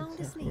would be sound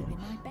suspicions, asleep yeah.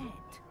 in my bed.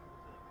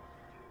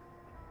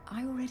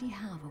 I already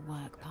have a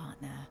work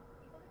partner.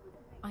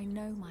 I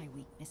know my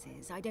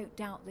weaknesses. I don't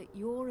doubt that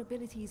your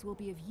abilities will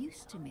be of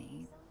use to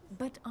me,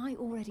 but I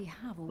already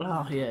have a Oh,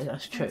 work yeah,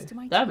 that's true. thanks to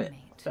my Damn it,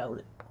 teammate. failed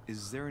it.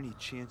 Is there any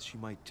chance you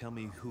might tell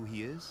me who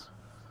he is?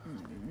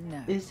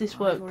 No, Is this I've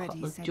work already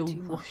partner said George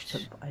too much.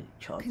 Washington by any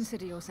chance?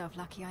 Consider yourself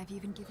lucky I've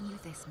even given you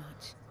this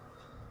much.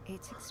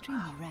 It's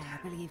extremely rare,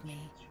 believe me.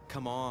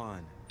 Come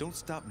on, don't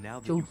stop now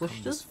that George you've come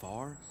Washington? this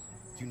far.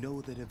 You know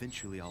that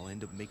eventually I'll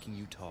end up making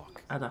you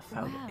talk. And I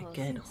found it Well,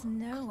 again. since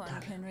no one Damn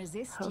it. can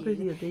resist How you,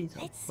 many of these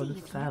I'm let's see gonna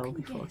if fail you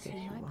can before I guess get who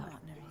you my right?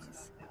 partner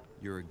is.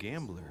 You're a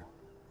gambler.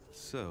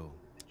 So,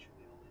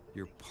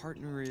 your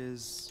partner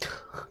is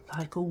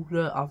Like all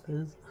the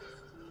others.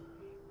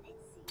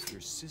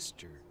 your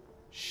sister.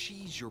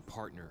 She's your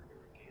partner.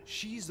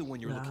 She's the one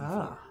you're looking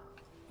Ah,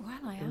 for. Well,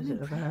 I am is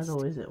it a man impressed.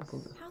 or is it a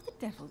woman? How the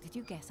devil did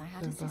you guess I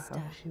had a Don't know sister?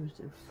 how she was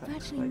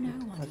Virtually no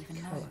infatuated one by even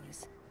the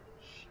knows.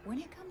 When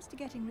it comes to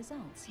getting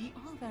results, you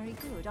are very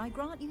good. I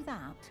grant you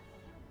that.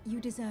 You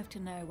deserve to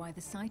know why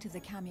the sight of the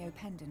cameo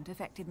pendant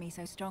affected me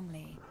so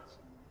strongly.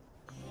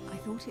 I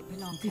thought it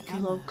belonged to Because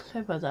Emma, I'm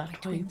clever my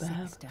that way, twin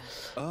man. sister.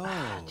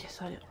 Oh,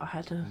 Yes, I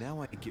had a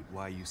now I get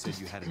why you said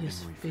you had a this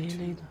memory for two.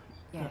 feeling.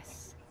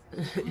 Yes.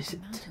 Is Can't it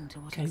imagine to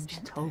what James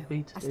extent, told though.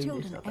 me to As do this,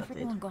 children, and I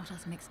everyone did. got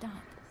us mixed up.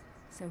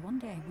 So one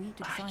day we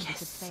decided to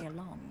yes. play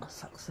along. I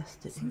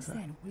successed it. Since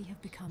then, we have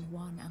become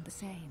one and the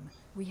same.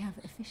 We have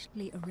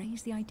officially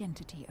erased the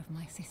identity of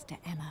my sister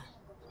Emma.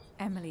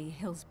 Emily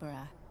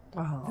Hillsborough.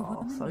 Oh,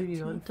 woman so with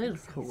you're two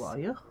identical, faces. are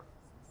you?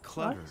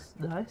 Clever.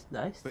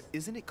 Nice. But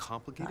isn't it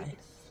complicated?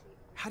 Nice.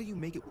 How do you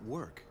make it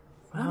work?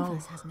 One of Well,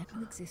 us has no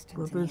existence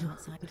woman, in the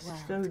outside this is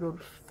world. going on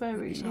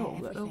very We share long,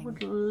 and I everything.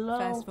 would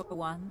love First for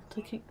one,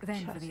 to keep then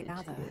for chatting the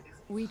other. to you.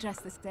 We dress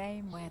the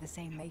same, wear the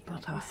same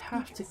makeup, But I we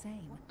have speak to, the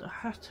same. I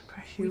have to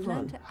press you We've on.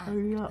 learned to act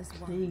Hurry up, as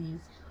one. please.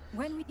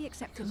 When we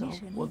accept a Because I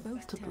mission, we want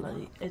both to turn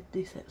play up. end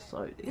this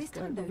episode. This It's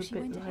time, going though, on a she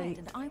bit went ahead, late,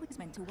 and I was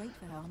meant to wait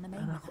for her on the and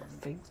I've got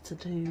mainland. things to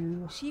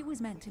do. She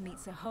was meant to meet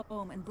Sir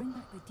home and bring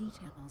back the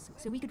details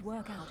so we could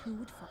work out who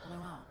would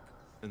follow up.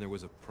 And there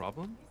was a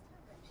problem?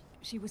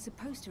 She was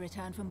supposed to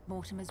return from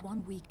Mortimer's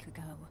 1 week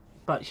ago.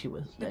 But she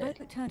was The dead.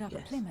 boat turned up at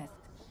yes. Plymouth,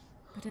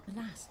 but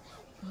alas,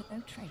 no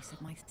trace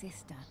of my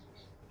sister.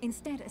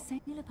 Instead, a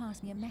sailor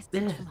passed me a message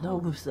Yeah, from no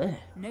home, one was there.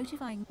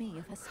 notifying me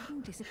of her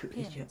sudden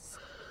disappearance.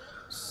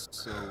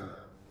 So,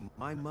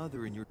 my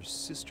mother and your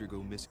sister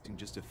go missing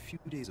just a few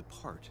days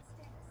apart.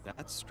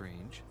 That's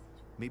strange.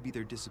 Maybe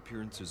their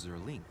disappearances are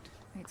linked.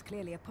 It's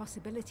clearly a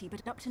possibility,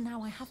 but up to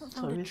now I haven't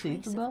So found a is he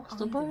trace the of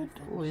either mastermind, of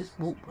them. or is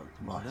Waltman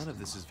the None mastermind? of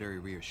this is very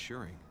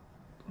reassuring.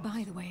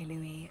 By the way,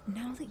 Louis,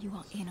 now that you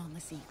are in on the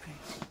secret,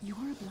 you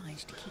are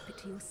obliged to keep it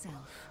to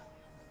yourself.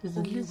 Is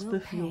or you will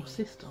Elizabeth pay your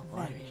sister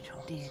by very any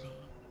chance? dearly.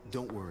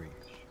 Don't worry.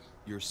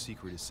 Your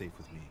secret is safe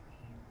with me.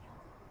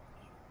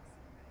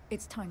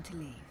 It's time to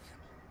leave.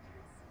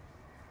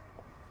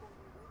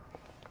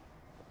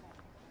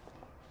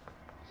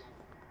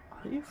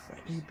 Are you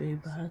threatening being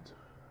bad?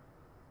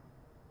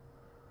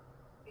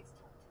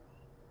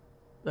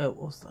 Well, it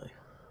was though.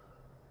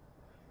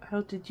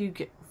 How did you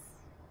get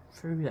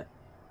through that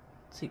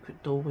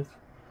secret door with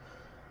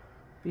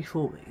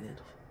before me then?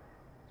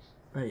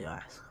 May you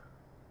ask?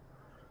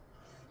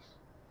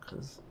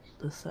 Because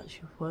the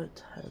statue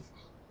weren't had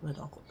when I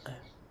got there.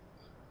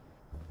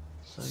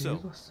 So you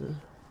must have.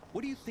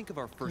 What do you think of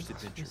our first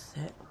adventure?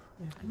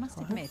 I must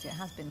admit, it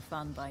has been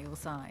fun by your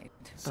side.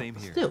 Same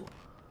here. Still,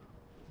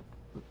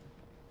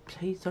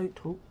 please don't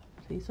talk.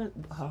 Please don't.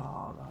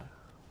 Oh no.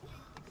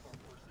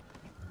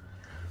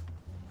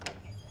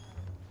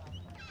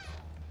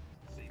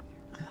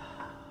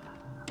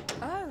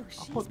 Oh,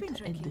 she's been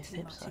drinking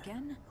too much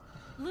again.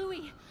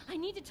 Louis, I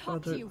need to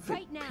talk to you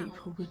right now.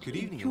 Good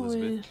evening,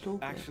 Elizabeth.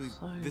 Actually,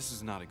 this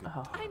is not a good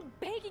time. I'm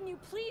begging you,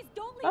 please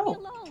don't leave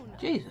me alone.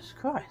 Jesus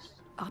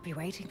Christ. I'll be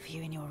waiting for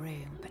you in your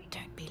room, but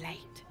don't be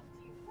late.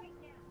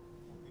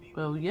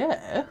 Well,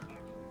 yeah.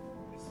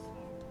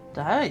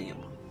 Damn.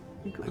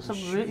 You've got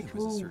some really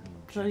cool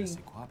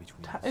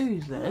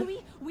tattoos there.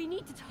 Louis, we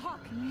need to talk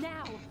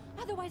now.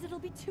 Otherwise, it'll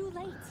be too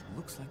late.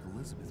 Looks like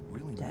Elizabeth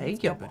really There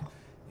needs you me, go. but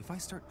if I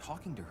start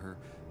talking to her,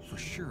 for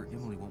sure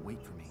Emily won't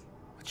wait for me.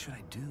 What should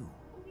I do?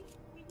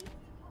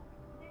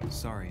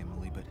 Sorry,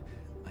 Emily, but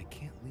I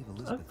can't leave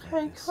Elizabeth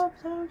like this. Calm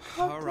down,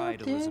 calm All right,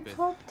 down, dear, Elizabeth.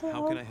 calm down.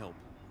 How can I help?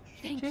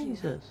 Thank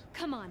Jesus. you.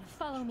 Come on,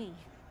 follow me.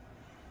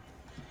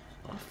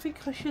 I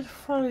think I should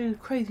follow the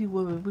crazy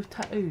woman with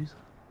tattoos.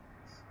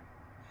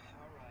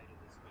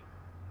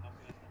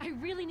 I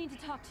really need to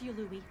talk to you,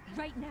 Louis,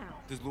 right now.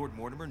 Does Lord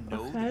Mortimer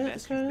know the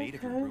mess you've made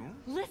of your room?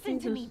 Listen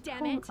to me,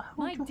 damn it.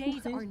 My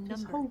days are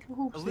numbered.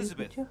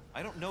 Elizabeth,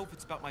 I don't know if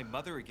it's about my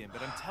mother again,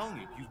 but I'm telling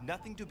you, you've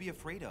nothing to be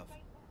afraid of.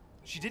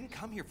 She didn't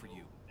come here for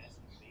you.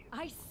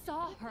 I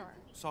saw her.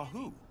 Saw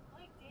who?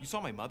 You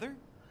saw my mother?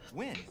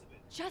 When?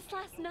 Just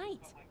last night.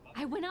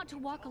 I went out to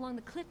walk along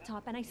the cliff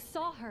top and I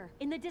saw her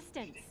in the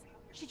distance.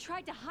 She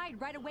tried to hide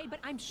right away, but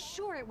I'm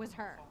sure it was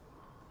her.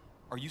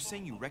 Are you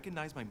saying you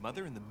recognized my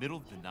mother in the middle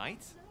of the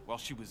night while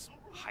she was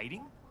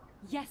hiding?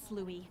 Yes,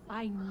 Louis.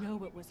 I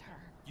know it was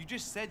her. You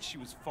just said she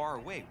was far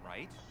away,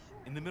 right?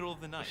 In the middle of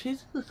the night.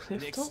 She's in the cliff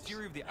The tops?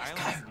 exterior of the island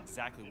isn't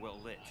exactly well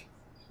lit.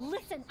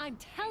 Listen, I'm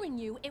telling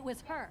you, it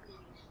was her.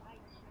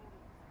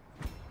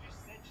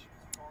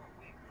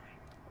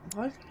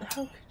 Why?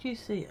 How could you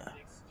see her?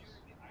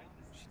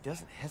 She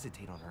doesn't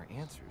hesitate on her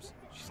answers.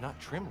 She's not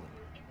trembling.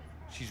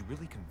 She's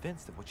really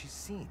convinced of what she's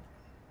seen.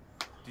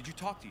 Did you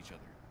talk to each other?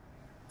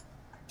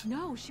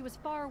 No, she was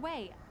far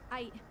away.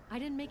 I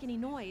didn't make any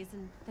noise,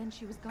 and then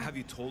she was gone. Have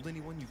you told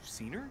anyone you've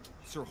seen her?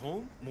 Sir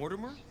Holmes?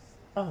 Mortimer?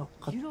 Oh,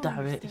 You god don't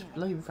damn it, it's understand.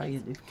 blown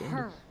rain again.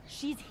 Her.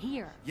 She's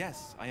here.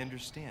 Yes, I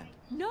understand.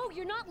 No,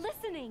 you're not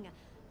listening.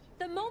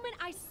 The moment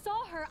I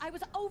saw her, I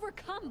was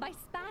overcome by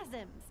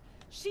spasms.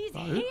 She's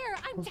No, here.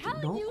 I'm was it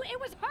telling not? you, it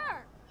was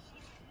her.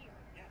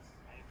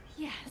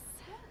 Yes.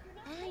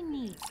 I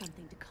need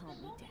something to calm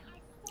me down.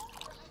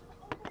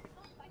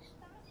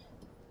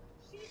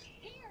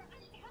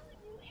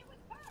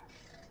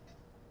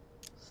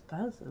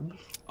 Spasm?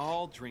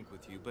 I'll drink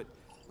with you, but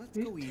let's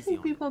You go easy telling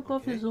on me it, my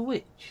brother's okay? a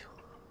witch?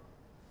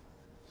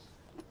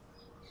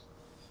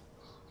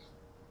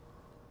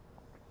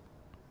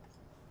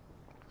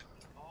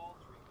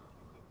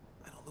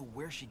 I don't know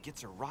where she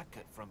gets her rot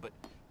gut from, but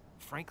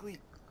frankly,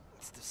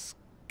 it's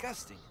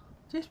disgusting.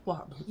 This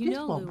one, You this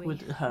know, one Louis,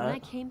 would when hurt. I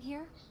came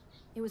here,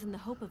 it was in the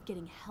hope of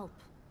getting help.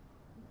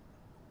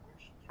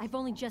 I've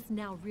only just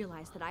now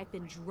realized that I've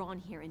been drawn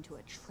here into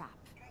a trap.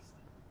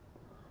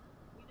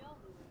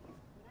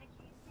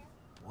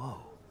 Whoa.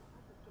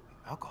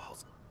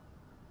 Alcohol's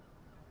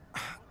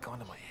gone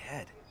to my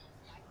head.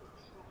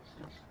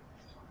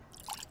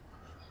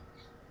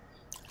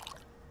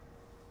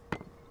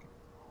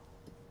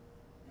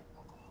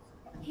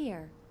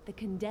 Here, the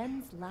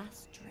condemned's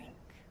last drink.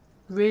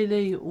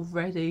 Really,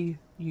 already,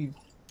 you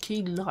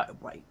keen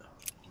lightweight.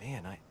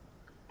 Man, I need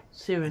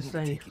Seriously.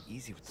 to take it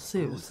easy with the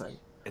Seriously. booze.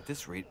 At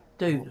this rate,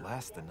 Dude. it won't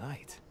last the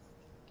night.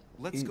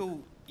 Let's You-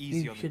 go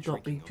easy You on the should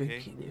not be drinking,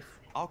 okay? drinking if...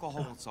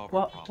 Alcohol won't solve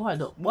our problems. Why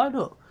not? Why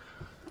not?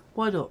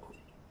 Why not?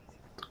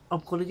 I'm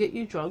gonna get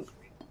you drunk.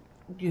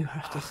 You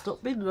have to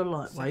stop being the The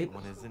lightweight. second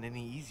one isn't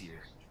any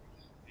easier.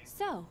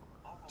 So,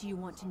 do you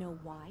want to know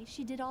why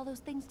she did all those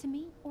things to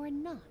me or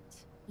not?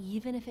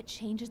 Even if it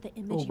changes the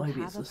image Or you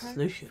maybe have it's a of her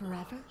solution.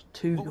 forever?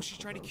 To What was she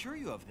trying to cure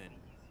you of then?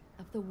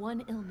 Of the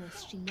one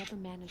illness she never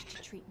managed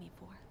to treat me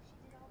for.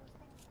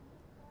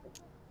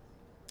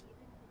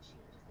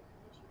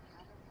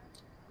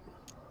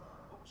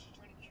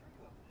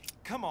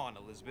 Come on,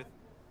 Elizabeth.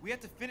 We have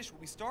to finish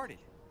what we started.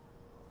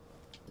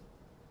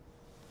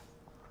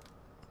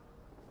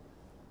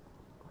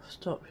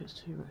 Stop, it's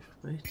too much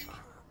for me.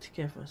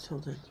 Together till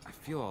then. I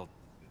feel I'll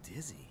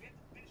dizzy.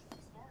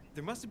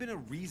 There must have been a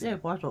reason. Yeah,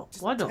 why not?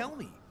 Just Why not? Tell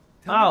me.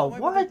 Oh, Tell me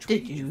why they did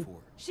treated you? for.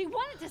 She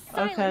wanted to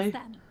silence Okay.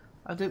 them.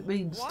 I didn't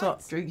mean What?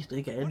 stop drinking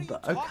again,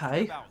 but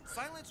okay. About?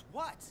 Silence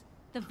what?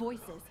 The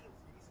voices.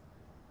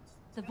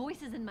 The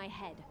voices in my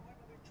head.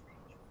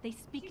 They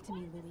speak to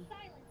me, Louis.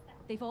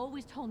 They've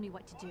always told me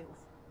what to do.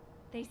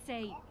 They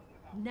say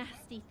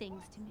nasty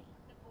things to me.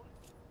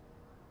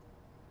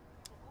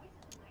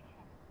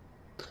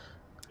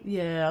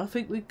 Yeah, I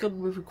think we've gone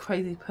with a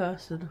crazy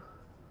person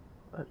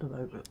at the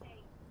moment.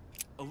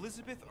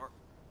 Elizabeth,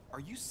 are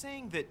you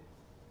saying that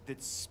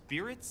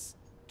spirits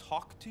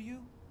talk to you?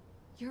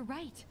 You're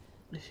right.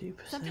 Is she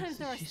possessed? Sometimes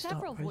there are Did she start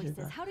several praising voices.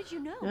 her? How did you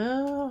know?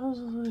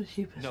 Yeah, is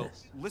she No,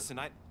 possessed? listen,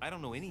 I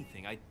don't know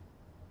anything. I'm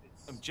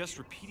just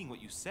repeating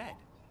what you said.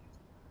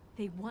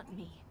 They want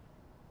me.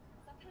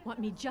 Want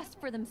me just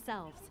for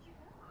themselves.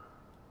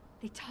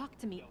 They talk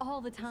to me all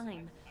the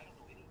time.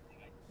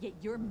 Yet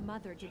your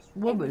mother did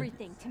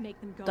everything to make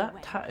them go that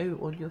away. tattoo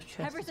on your chest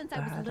Ever is since I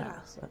was little.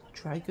 badass. That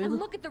dragon. And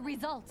look at the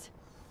result.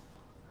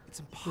 It's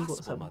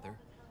impossible, Mother.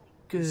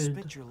 Good. You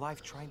spent your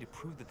life trying to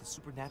prove that the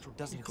supernatural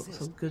doesn't You've got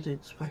exist. some good Why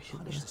inspiration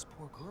punish there. this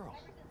poor girl?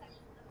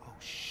 Oh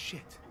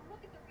shit!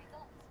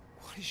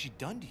 What has she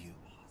done to you?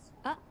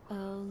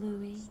 Uh-oh,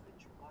 Louis.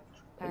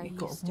 Are you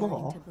got starting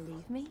more? to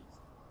believe me?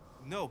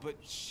 No,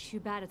 but Too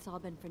bad it's all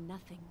been for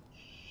nothing.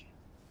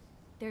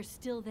 They're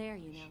still there,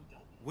 you know.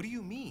 what do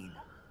you mean?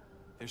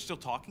 They're still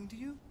talking to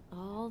you?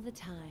 All the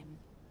time.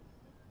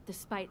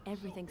 Despite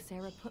everything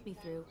Sarah put me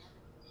through,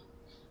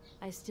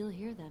 I still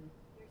hear them.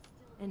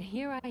 And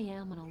here I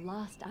am on a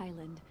lost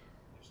island,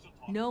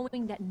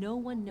 knowing that no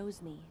one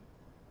knows me.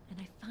 And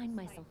I find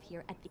myself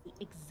here at the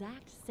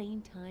exact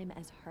same time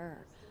as her.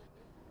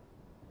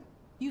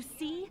 You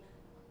see?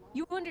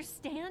 You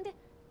understand?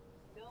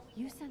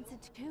 You sense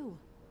it too.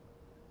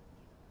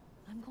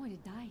 I'm going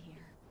to die here.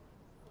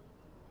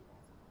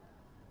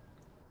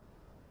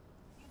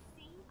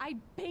 I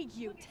beg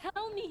you,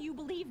 tell me you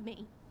believe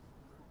me.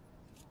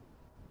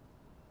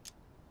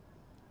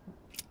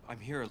 I'm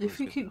here, Elizabeth. If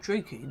you keep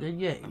drinking, then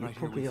yeah, I'm you're right here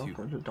probably with not you.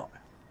 going to die.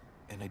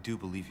 And I do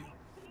believe you.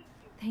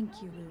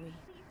 Thank you, Louis.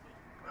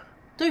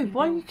 Dude,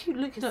 why know, do you keep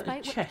looking at her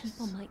despite what chest?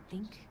 people might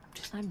think,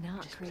 I'm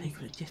not crazy.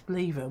 Just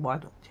believe her. Why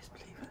not? Just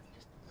believe her.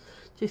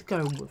 Just go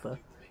on with her.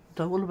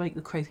 Don't want to make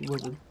the crazy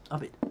woman. I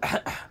mean,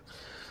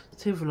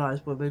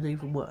 civilized woman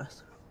even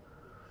worse.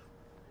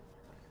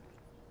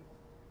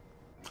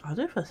 I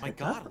never said My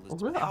God, that.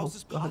 Elizabeth, how is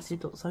this I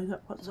did not say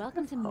that once.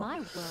 Welcome to my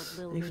world,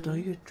 Lil Even though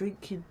Louis. you're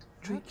drinking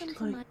Welcome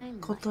to like my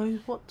God life. knows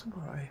what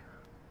tomorrow.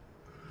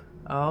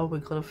 Oh, we're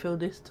gonna feel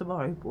this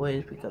tomorrow,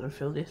 boys. We're gonna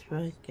feel this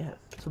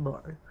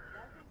tomorrow.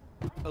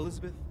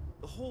 Elizabeth,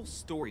 the whole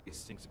story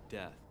stinks of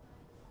death.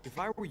 If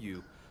I were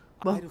you,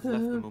 I'd have left the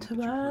Welcome moment to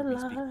that you heard me my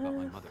speak about my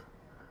life. mother.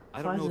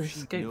 I don't know if she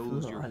Escape from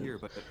knows the you're island. here,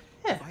 but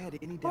Yeah, if I had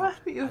any why doubt,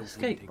 haven't you I wouldn't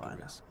escaped take by a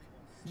now? risk.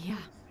 Yeah,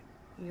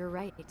 you're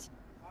right.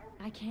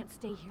 I can't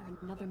stay here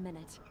another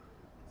minute.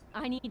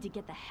 I need to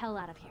get the hell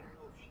out of here.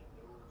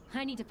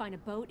 I need to find a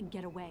boat and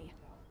get away.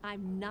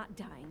 I'm not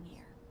dying here.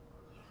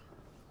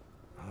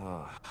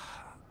 Oh,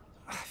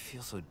 I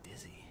feel so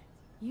dizzy.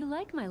 You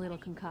like my little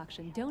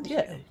concoction, don't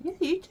Yeah, you?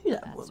 yeah, you do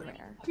that, That's woman.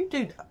 rare. You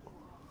do that.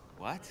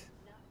 What?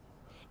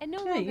 It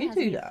no Yeah, longer you has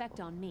do any that. effect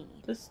on me.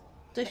 There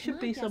But should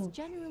my be guests some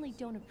generally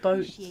don't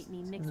boats appreciate me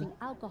in mixing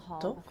the alcohol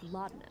dock. with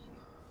laudanum.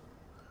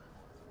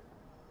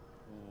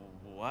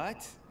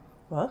 What?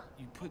 What?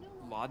 You put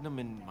laudanum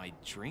in my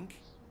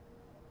drink?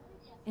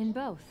 In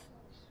both.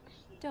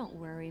 Don't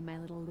worry, my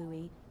little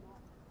Louis.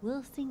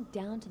 We'll sink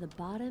down to the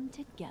bottom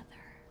together.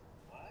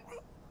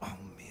 Oh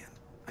man,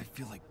 I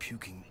feel like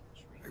puking.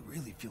 I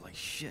really feel like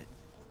shit.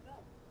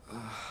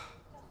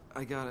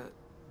 I gotta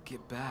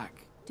get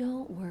back.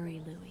 Don't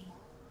worry, Louis.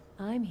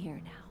 I'm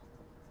here now.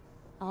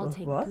 I'll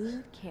take What?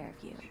 good care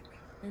of you,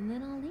 and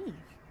then I'll leave.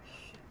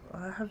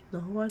 I have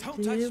no touch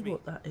idea me.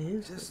 what that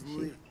is. Just She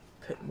leave.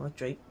 put in my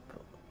drink.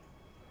 But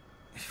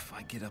If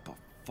I get up, I'll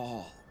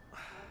fall.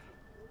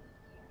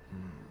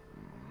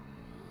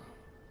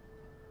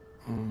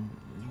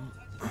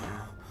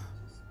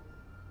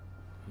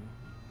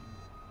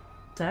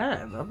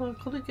 damn, am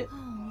I gonna get?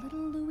 Oh, little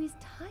Louis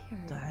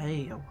tired.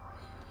 Damn.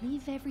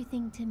 Leave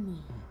everything to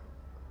me.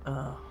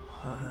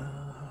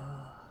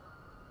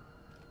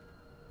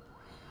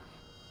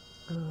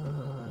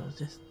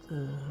 Just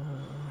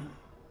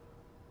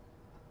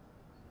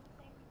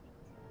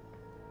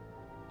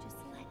Just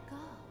let go.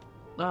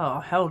 Oh,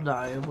 hell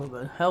no,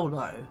 woman. Hell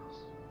no.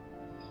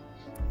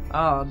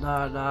 Oh,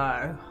 no,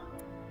 no.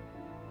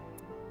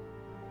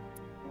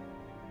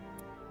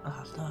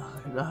 Oh,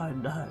 no, no,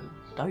 no.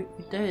 Don't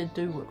you dare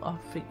do what I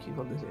think you're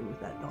going to do with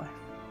that knife.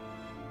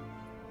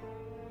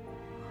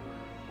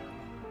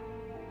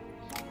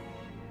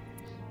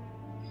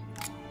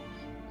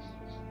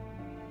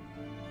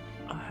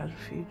 I had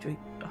a few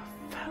drinks. I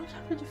found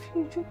having a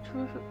few drinks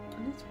with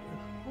Elizabeth.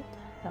 What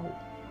the hell?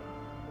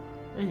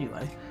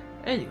 Anyway.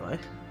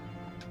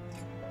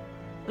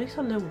 At least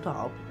I leveled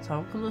up, so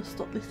I'm gonna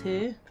stop this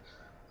here.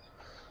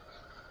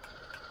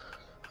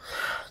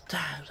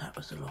 Damn, that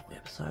was a long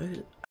episode.